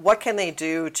 what can they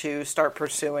do to start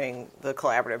pursuing the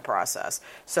collaborative process?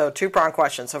 So two-pronged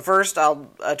question. So first,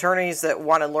 attorneys that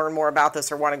want to learn more about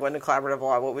this or want to go into collaborative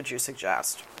law, what would you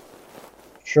suggest?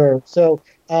 Sure. So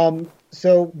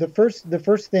the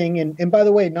first thing, and by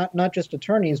the way, not just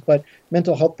attorneys, but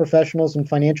mental health professionals and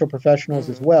financial professionals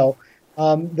as well.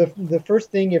 The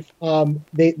first thing if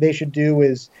they should do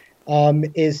is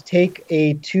take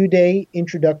a 2-day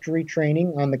introductory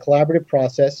training on the collaborative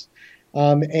process,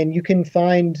 and you can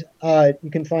find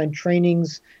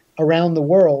trainings around the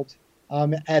world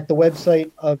at the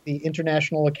website of the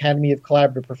International Academy of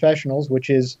Collaborative Professionals, which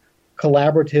is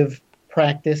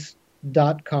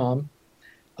collaborativepractice.com.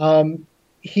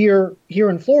 Here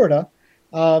in Florida,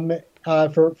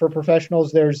 for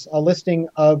professionals, there's a listing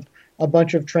of a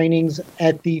bunch of trainings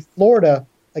at the Florida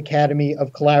Academy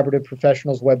of Collaborative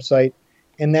Professionals website,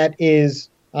 and that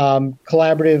is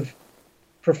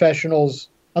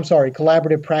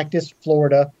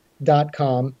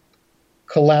collaborativepracticeflorida.com,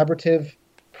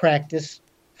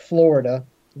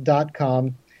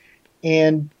 collaborativepracticeflorida.com.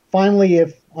 And finally,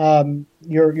 if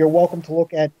you're welcome to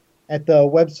look at the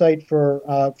website for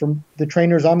from the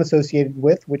trainers I'm associated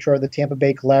with, which are the Tampa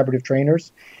Bay Collaborative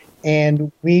Trainers,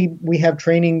 and we have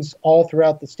trainings all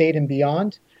throughout the state and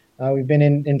beyond. We've been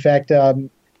in fact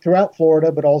throughout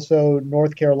Florida, but also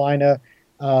North Carolina.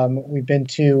 We've been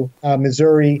to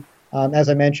Missouri. As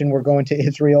I mentioned, we're going to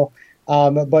Israel.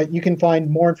 But you can find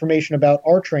more information about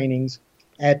our trainings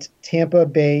at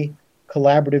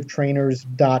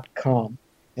tampabaycollaborativetrainers.com.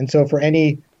 And so for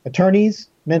any attorneys,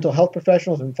 mental health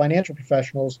professionals, and financial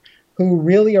professionals who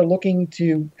really are looking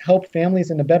to help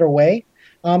families in a better way,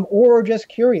 or are just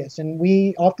curious, and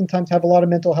we oftentimes have a lot of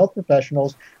mental health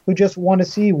professionals who just want to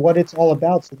see what it's all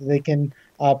about so that they can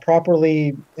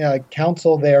properly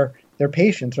counsel their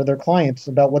patients or their clients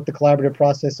about what the collaborative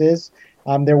process is,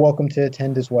 they're welcome to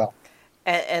attend as well.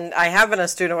 And I have been a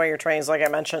student of one of your trainings, like I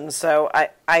mentioned, so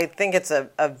I think it's a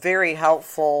very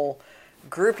helpful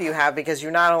group you have, because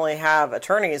you not only have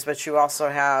attorneys, but you also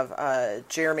have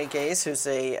Jeremy Gase, who's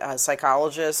a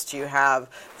psychologist. You have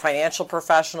financial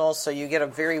professionals, so you get a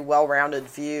very well-rounded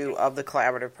view of the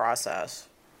collaborative process.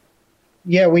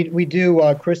 Yeah, we do.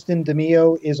 Kristen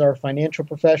DeMio is our financial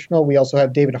professional. We also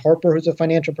have David Harper, who's a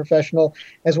financial professional,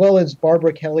 as well as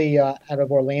Barbara Kelly out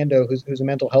of Orlando, who's a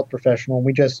mental health professional. And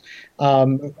we just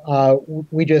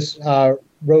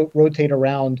rotate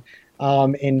around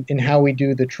in how we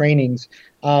do the trainings.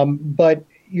 But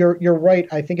you're right.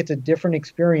 I think it's a different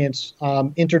experience,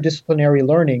 interdisciplinary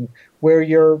learning, where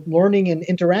you're learning and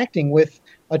interacting with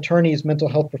attorneys, mental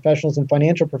health professionals, and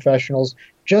financial professionals,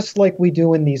 just like we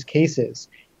do in these cases.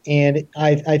 And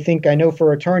I know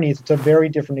for attorneys, it's a very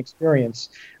different experience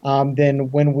than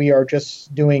when we are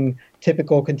just doing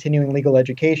typical continuing legal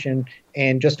education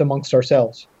and just amongst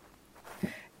ourselves.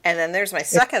 And then there's my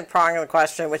second prong of the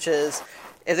question, which is,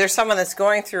 if there's someone that's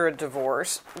going through a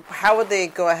divorce, how would they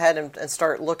go ahead and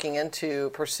start looking into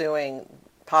pursuing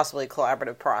possibly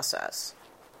collaborative process?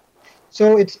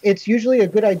 So it's usually a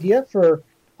good idea for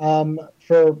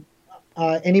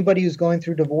anybody who's going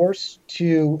through divorce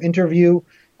to interview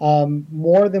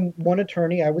more than one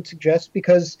attorney, I would suggest,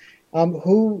 because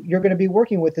who you're going to be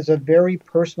working with is a very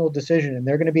personal decision, and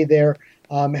they're going to be there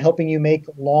helping you make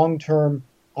long-term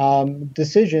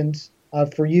decisions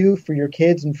for you, for your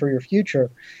kids, and for your future.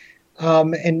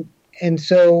 And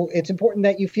so it's important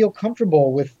that you feel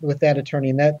comfortable with that attorney,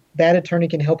 and that attorney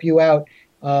can help you out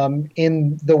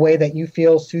in the way that you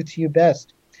feel suits you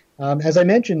best. As I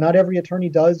mentioned, not every attorney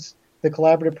does the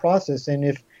collaborative process, and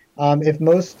if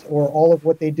most or all of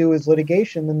what they do is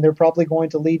litigation, then they're probably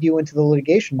going to lead you into the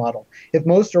litigation model. If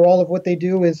most or all of what they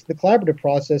do is the collaborative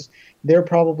process, they're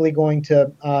probably going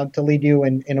to lead you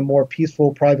in a more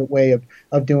peaceful, private way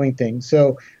of doing things.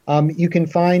 So you can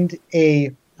find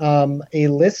a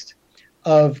list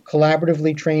of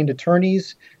collaboratively trained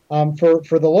attorneys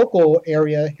for the local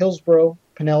area: Hillsborough,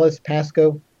 Pinellas,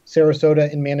 Pasco,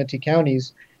 Sarasota, and Manatee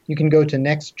counties. You can go to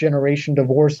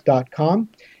nextgenerationdivorce.com,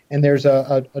 and there's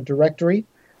a directory.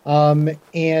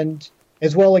 And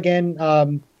as well, again,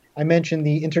 I mentioned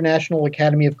the International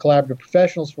Academy of Collaborative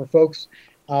Professionals. For folks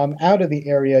out of the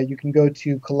area, you can go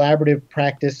to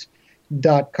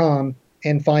collaborativepractice.com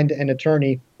and find an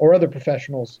attorney or other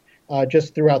professionals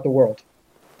just throughout the world.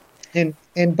 And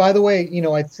by the way,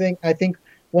 I think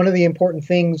one of the important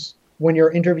things when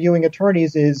you're interviewing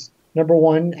attorneys is, number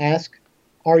one, ask,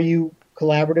 are you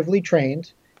collaboratively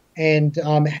trained? And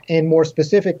more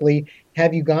specifically,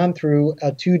 have you gone through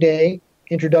a 2-day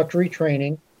introductory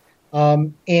training?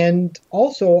 And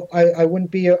also, I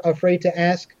wouldn't be afraid to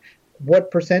ask,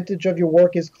 what percentage of your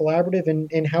work is collaborative,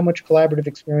 and how much collaborative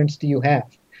experience do you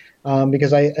have?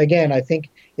 because I think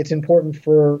it's important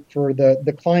for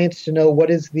the clients to know what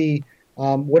is the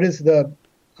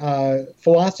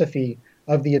philosophy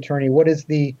of the attorney, what is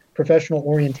the professional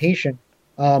orientation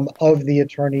of the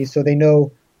attorney, so they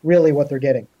know really what they're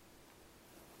getting.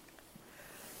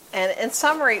 And in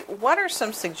summary, what are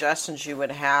some suggestions you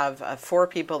would have for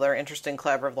people that are interested in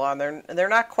collaborative law and they're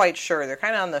not quite sure, they're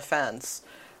kind of on the fence?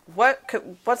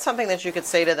 What's something that you could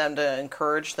say to them to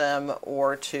encourage them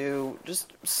or to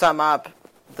just sum up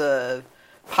the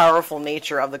powerful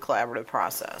nature of the collaborative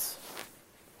process?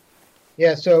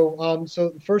 Yeah, so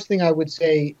the first thing I would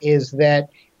say is that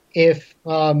if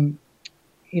oftentimes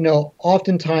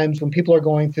when people are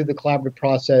going through the collaborative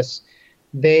process,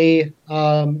 they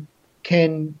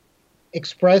can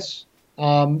express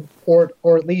or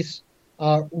at least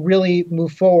really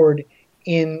move forward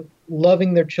in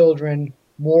loving their children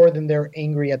more than they're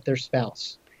angry at their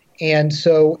spouse. And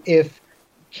so if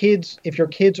your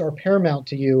kids are paramount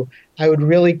to you, I would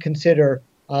really consider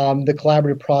the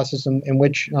collaborative process in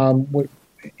which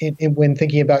when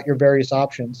thinking about your various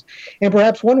options. And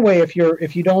perhaps one way, if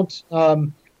you don't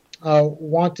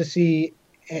want to see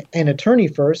an attorney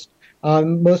first,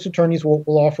 most attorneys will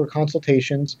offer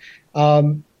consultations.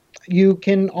 You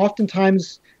can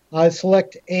oftentimes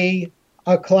select a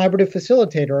collaborative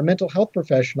facilitator, a mental health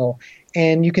professional,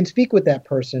 and you can speak with that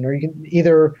person, or you can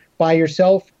either by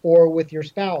yourself or with your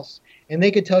spouse, and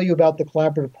they could tell you about the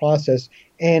collaborative process.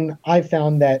 And I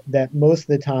found that most of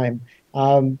the time,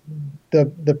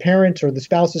 the parents or the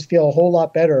spouses feel a whole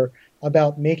lot better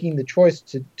about making the choice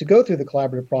to go through the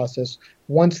collaborative process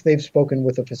once they've spoken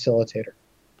with a facilitator.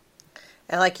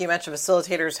 And like you mentioned,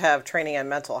 facilitators have training in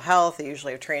mental health. They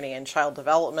usually have training in child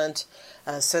development,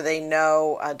 so they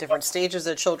know different stages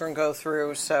that children go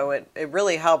through. So it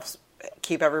really helps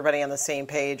keep everybody on the same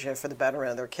page for the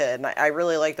betterment of their kid. And I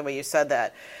really like the way you said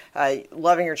that,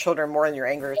 loving your children more than you're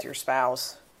angry with your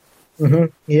spouse. Mm-hmm.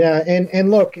 Yeah,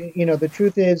 and look, the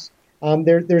truth is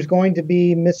there's going to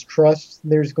be mistrust.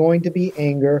 There's going to be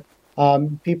anger.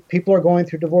 People are going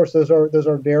through divorce. Those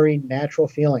are very natural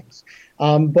feelings.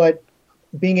 But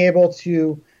being able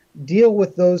to deal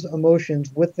with those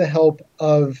emotions with the help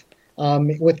of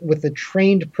with a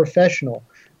trained professional,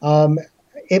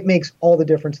 it makes all the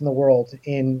difference in the world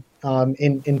in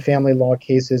family law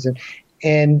cases.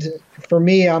 And for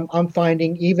me, I'm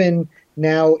finding even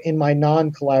now in my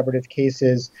non-collaborative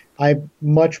cases, I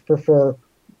much prefer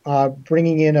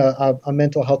bringing in a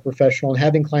mental health professional and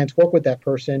having clients work with that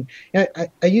person. And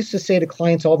I used to say to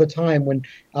clients all the time when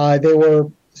they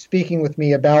were speaking with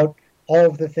me about all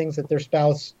of the things that their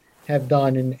spouse have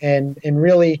done and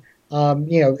really,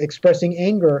 expressing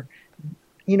anger,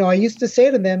 I used to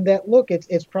say to them that, look,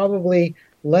 it's probably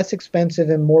less expensive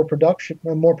and more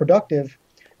productive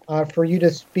for you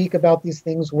to speak about these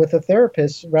things with a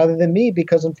therapist rather than me,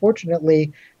 because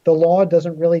unfortunately the law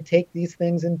doesn't really take these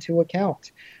things into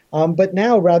account. But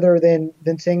now, rather than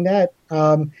saying that,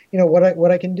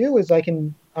 what I can do is I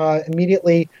can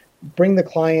immediately bring the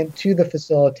client to the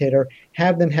facilitator,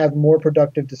 have them have more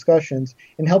productive discussions,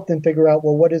 and help them figure out,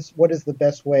 well, what is the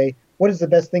best way, what is the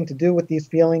best thing to do with these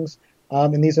feelings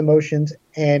and these emotions,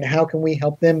 and how can we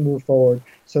help them move forward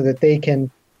so that they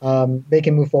can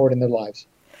move forward in their lives.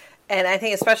 And I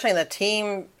think especially in the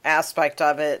team aspect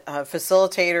of it,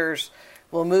 facilitators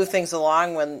will move things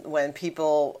along when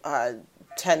people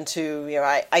tend to,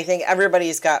 I think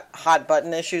everybody's got hot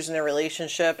button issues in their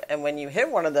relationship, and when you hit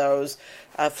one of those,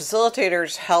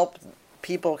 facilitators help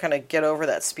people kind of get over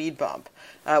that speed bump,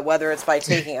 whether it's by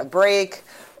taking a break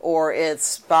or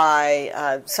it's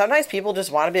by, sometimes people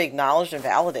just want to be acknowledged and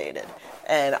validated.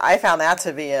 And I found that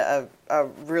to be a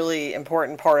really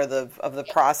important part of the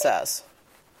process.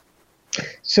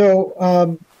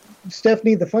 So,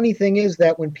 Stephanie, the funny thing is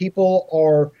that when people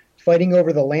are fighting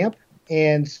over the lamp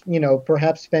and,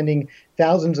 perhaps spending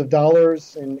thousands of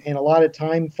dollars and a lot of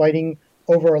time fighting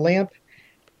over a lamp,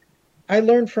 I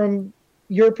learned from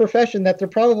your profession that they're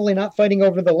probably not fighting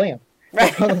over the lamp.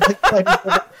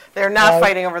 They're not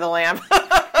fighting over the lamp.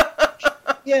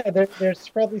 Yeah, there's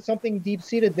probably something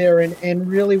deep-seated there, and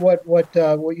really what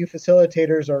you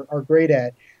facilitators are great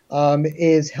at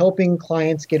is helping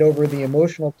clients get over the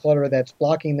emotional clutter that's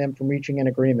blocking them from reaching an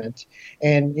agreement.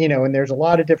 And and there's a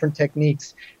lot of different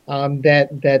techniques that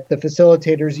the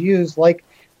facilitators use, like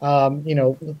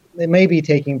it may be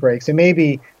taking breaks, it may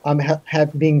be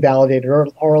being validated,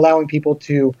 or allowing people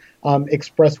to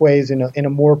express ways in a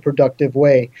more productive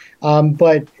way.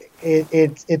 But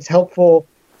it's helpful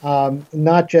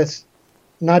not just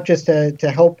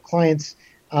to help clients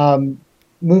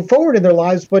move forward in their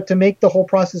lives, but to make the whole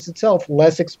process itself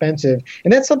less expensive.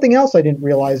 And that's something else I didn't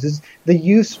realize is the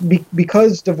use,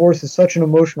 because divorce is such an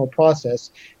emotional process,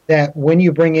 that when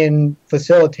you bring in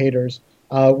facilitators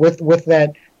with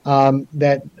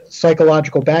that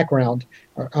psychological background,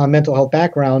 mental health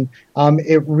background,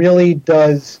 it really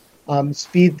does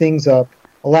speed things up,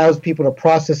 allows people to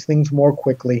process things more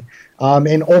quickly,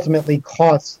 and ultimately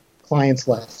costs clients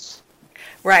less.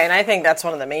 Right, and I think that's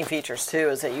one of the main features, too,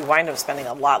 is that you wind up spending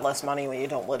a lot less money when you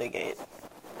don't litigate.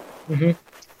 Mm-hmm.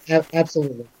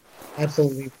 Absolutely.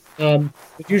 Absolutely.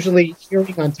 It's usually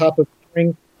hearing on top of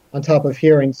hearing on top of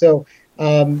hearing. So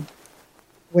oftentimes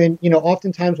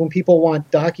when people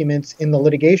want documents in the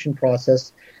litigation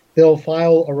process, they'll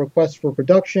file a request for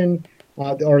production,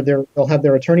 or they'll have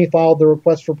their attorney file the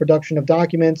request for production of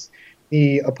documents.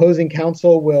 The opposing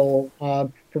counsel will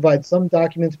provide some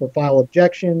documents but file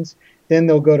objections. Then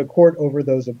they'll go to court over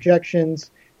those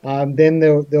objections. Then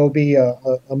there'll be a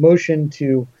motion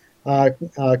to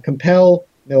compel.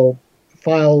 They'll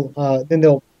file. Then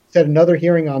they'll set another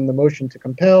hearing on the motion to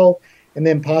compel. And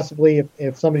then possibly,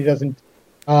 if somebody doesn't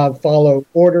follow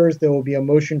orders, there will be a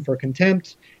motion for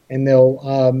contempt, and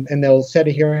they'll set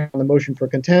a hearing on the motion for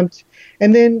contempt.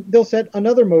 And then they'll set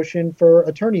another motion for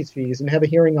attorney's fees and have a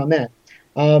hearing on that.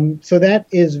 So that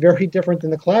is very different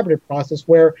than the collaborative process,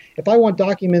 where if I want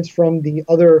documents from the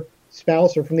other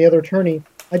spouse or from the other attorney,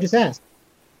 I just ask,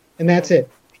 and that's it.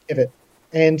 Give it.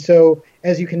 And so,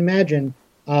 as you can imagine,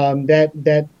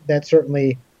 that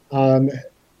certainly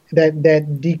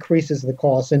that decreases the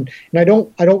cost. And I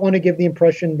don't want to give the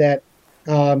impression that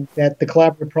that the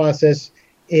collaborative process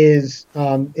is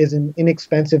an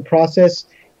inexpensive process.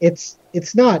 It's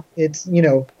not. It's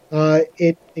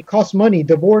it costs money.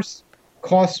 Divorce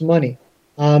costs money,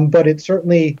 but it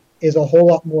certainly is a whole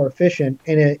lot more efficient,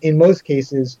 and in most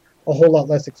cases, a whole lot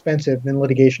less expensive than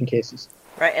litigation cases.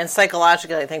 Right, and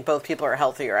psychologically, I think both people are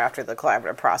healthier after the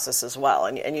collaborative process as well,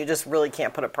 and you just really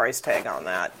can't put a price tag on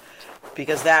that,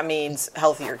 because that means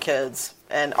healthier kids.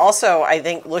 And also, I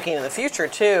think looking in the future,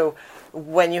 too,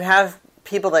 when you have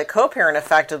people that co-parent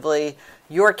effectively,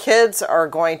 your kids are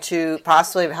going to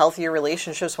possibly have healthier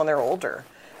relationships when they're older.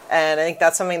 And I think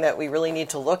that's something that we really need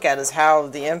to look at, is how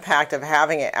the impact of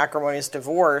having an acrimonious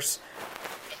divorce,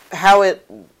 how it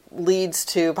leads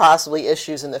to possibly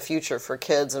issues in the future for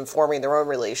kids and forming their own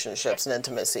relationships and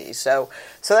intimacy. So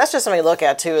that's just something to look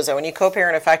at, too, is that when you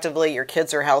co-parent effectively, your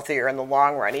kids are healthier in the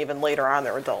long run, even later on in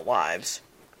their adult lives.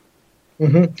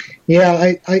 Mm-hmm.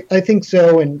 Yeah, I think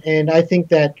so. And I think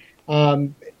that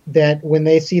that when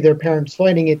they see their parents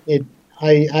fighting,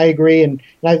 I agree, and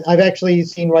I've actually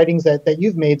seen writings that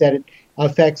you've made that it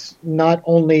affects not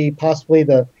only possibly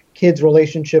the kids'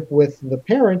 relationship with the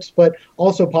parents, but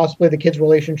also possibly the kids'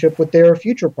 relationship with their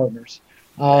future partners,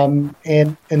 and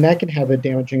that can have a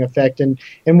damaging effect. And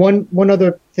one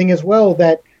other thing as well,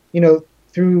 that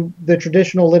through the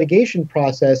traditional litigation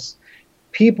process,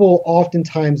 people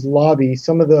oftentimes lobby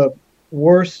some of the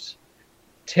worst,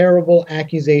 terrible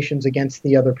accusations against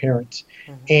the other parent,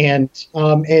 and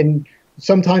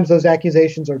sometimes those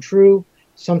accusations are true,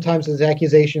 sometimes those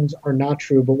accusations are not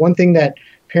true. But one thing that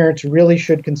parents really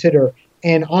should consider,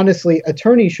 and honestly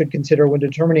attorneys should consider when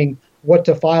determining what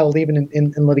to file even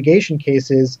in litigation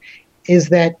cases, is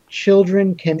that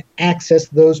children can access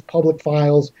those public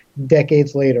files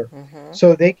decades later.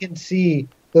 So they can see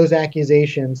those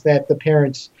accusations that the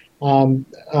parents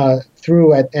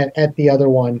threw at the other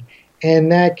one.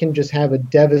 And that can just have a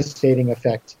devastating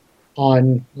effect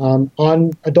on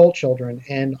adult children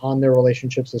and on their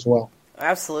relationships as well.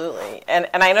 Absolutely. And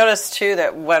I noticed, too,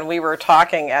 that when we were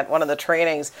talking at one of the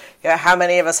trainings, how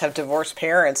many of us have divorced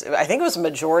parents. I think it was a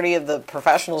majority of the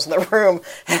professionals in the room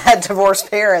had divorced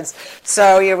parents.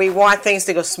 So we want things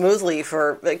to go smoothly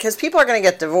because people are going to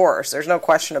get divorced. There's no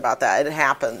question about that. It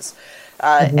happens.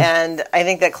 And I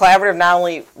think that collaborative not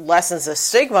only lessens the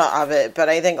stigma of it, but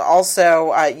I think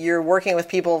also you're working with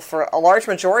people, for a large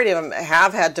majority of them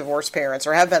have had divorced parents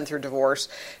or have been through divorce,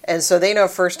 and so they know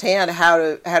firsthand how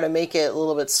to make it a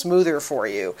little bit smoother for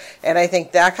you. And I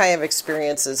think that kind of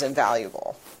experience is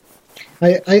invaluable.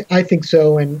 I think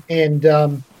so, and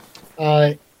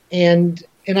I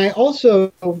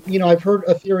also, I've heard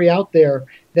a theory out there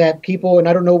that people, and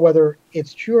I don't know whether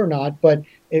it's true or not, but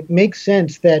it makes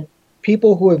sense that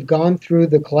people who have gone through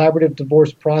the collaborative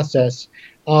divorce process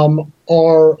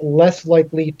are less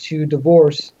likely to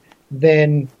divorce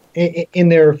than in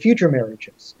their future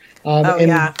marriages.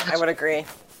 I would agree.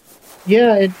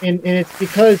 Yeah, and it's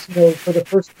because for the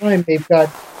first time they've got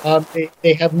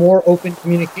they have more open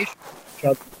communication with each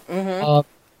other,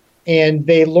 and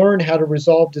they learn how to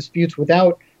resolve disputes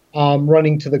without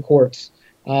running to the courts.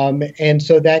 And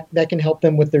so that can help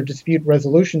them with their dispute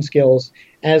resolution skills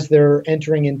as they're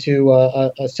entering into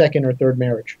a second or third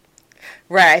marriage.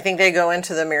 Right. I think they go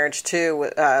into the marriage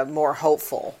too more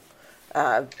hopeful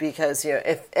because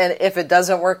if it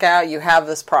doesn't work out, you have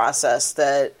this process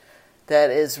that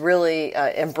is really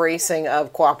embracing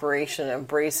of cooperation,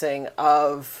 embracing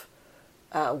of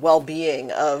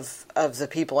well-being of the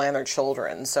people and their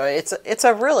children. So it's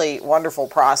a really wonderful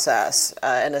process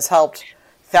and has helped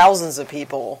thousands of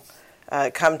people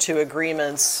come to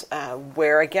agreements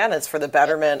where, again, it's for the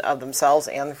betterment of themselves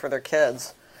and for their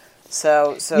kids.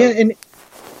 So yeah, and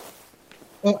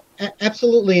well,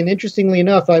 absolutely. And interestingly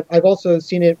enough, I've also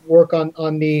seen it work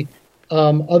on the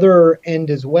other end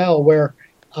as well, where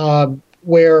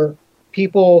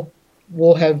people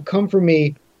will have come for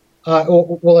me,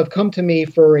 will have come to me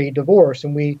for a divorce,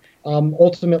 and we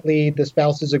ultimately the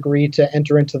spouses agree to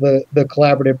enter into the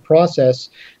collaborative process.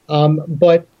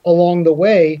 But along the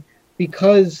way,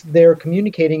 because they're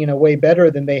communicating in a way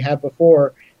better than they have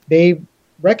before, they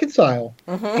reconcile,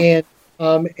 and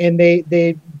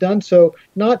they've done so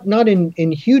not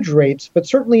in huge rates, but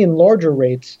certainly in larger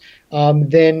rates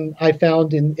than I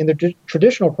found in the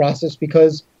traditional process.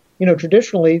 Because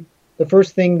traditionally, the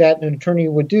first thing that an attorney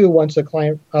would do once a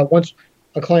client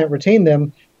retained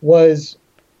them was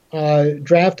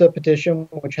draft a petition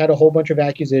which had a whole bunch of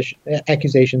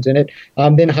accusations in it,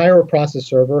 then hire a process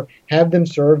server, have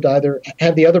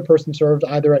the other person served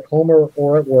either at home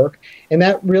or at work, and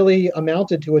that really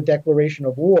amounted to a declaration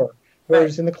of war.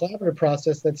 Whereas in the collaborative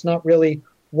process, that's not really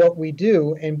what we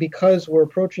do, and because we're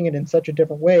approaching it in such a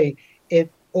different way, it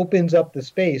opens up the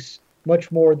space much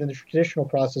more than the traditional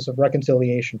process of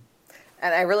reconciliation.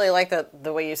 And I really like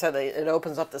the way you said that it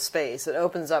opens up the space. It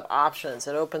opens up options.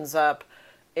 It opens up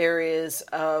areas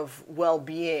of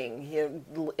well-being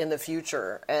in the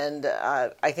future. And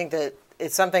I think that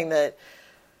it's something that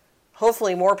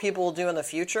hopefully more people will do in the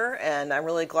future. And I'm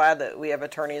really glad that we have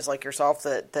attorneys like yourself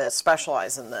that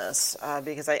specialize in this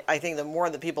because I think the more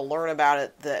that people learn about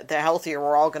it, the healthier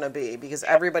we're all going to be, because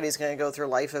everybody's going to go through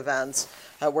life events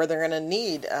where they're going to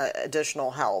need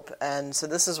additional help. And so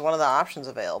this is one of the options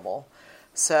available.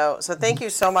 So thank you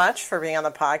so much for being on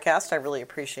the podcast. I really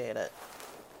appreciate it.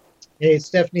 Hey,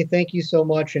 Stephanie, thank you so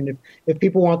much. And if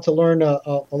people want to learn a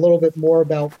little bit more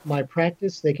about my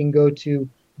practice, they can go to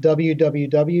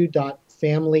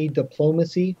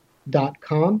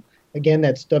www.familydiplomacy.com. Again,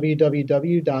 that's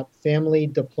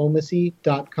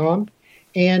www.familydiplomacy.com.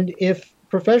 And if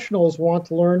professionals want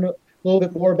to learn a little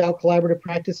bit more about collaborative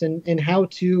practice and how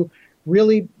to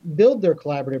really build their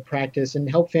collaborative practice and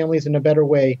help families in a better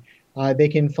way, they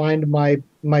can find my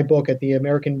book at the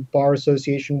American Bar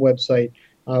Association website,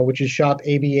 which is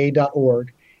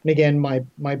shopaba.org. And again,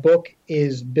 my book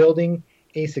is Building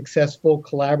a Successful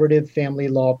Collaborative Family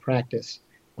Law Practice.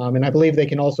 And I believe they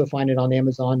can also find it on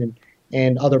Amazon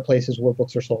and other places where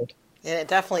books are sold. And it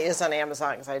definitely is on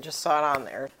Amazon because I just saw it on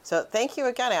there. So thank you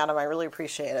again, Adam. I really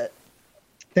appreciate it.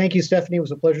 Thank you, Stephanie. It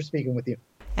was a pleasure speaking with you.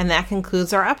 And that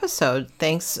concludes our episode.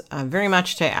 Thanks very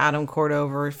much to Adam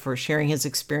Cordover for sharing his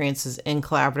experiences in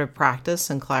collaborative practice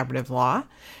and collaborative law.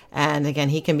 And again,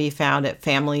 he can be found at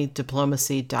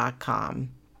familydiplomacy.com.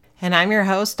 And I'm your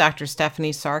host, Dr.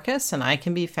 Stephanie Sarkis, and I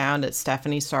can be found at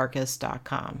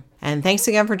stephaniesarkis.com. And thanks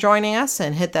again for joining us,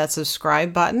 and hit that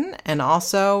subscribe button, and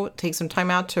also take some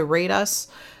time out to rate us,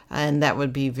 and that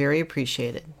would be very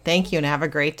appreciated. Thank you, and have a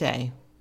great day.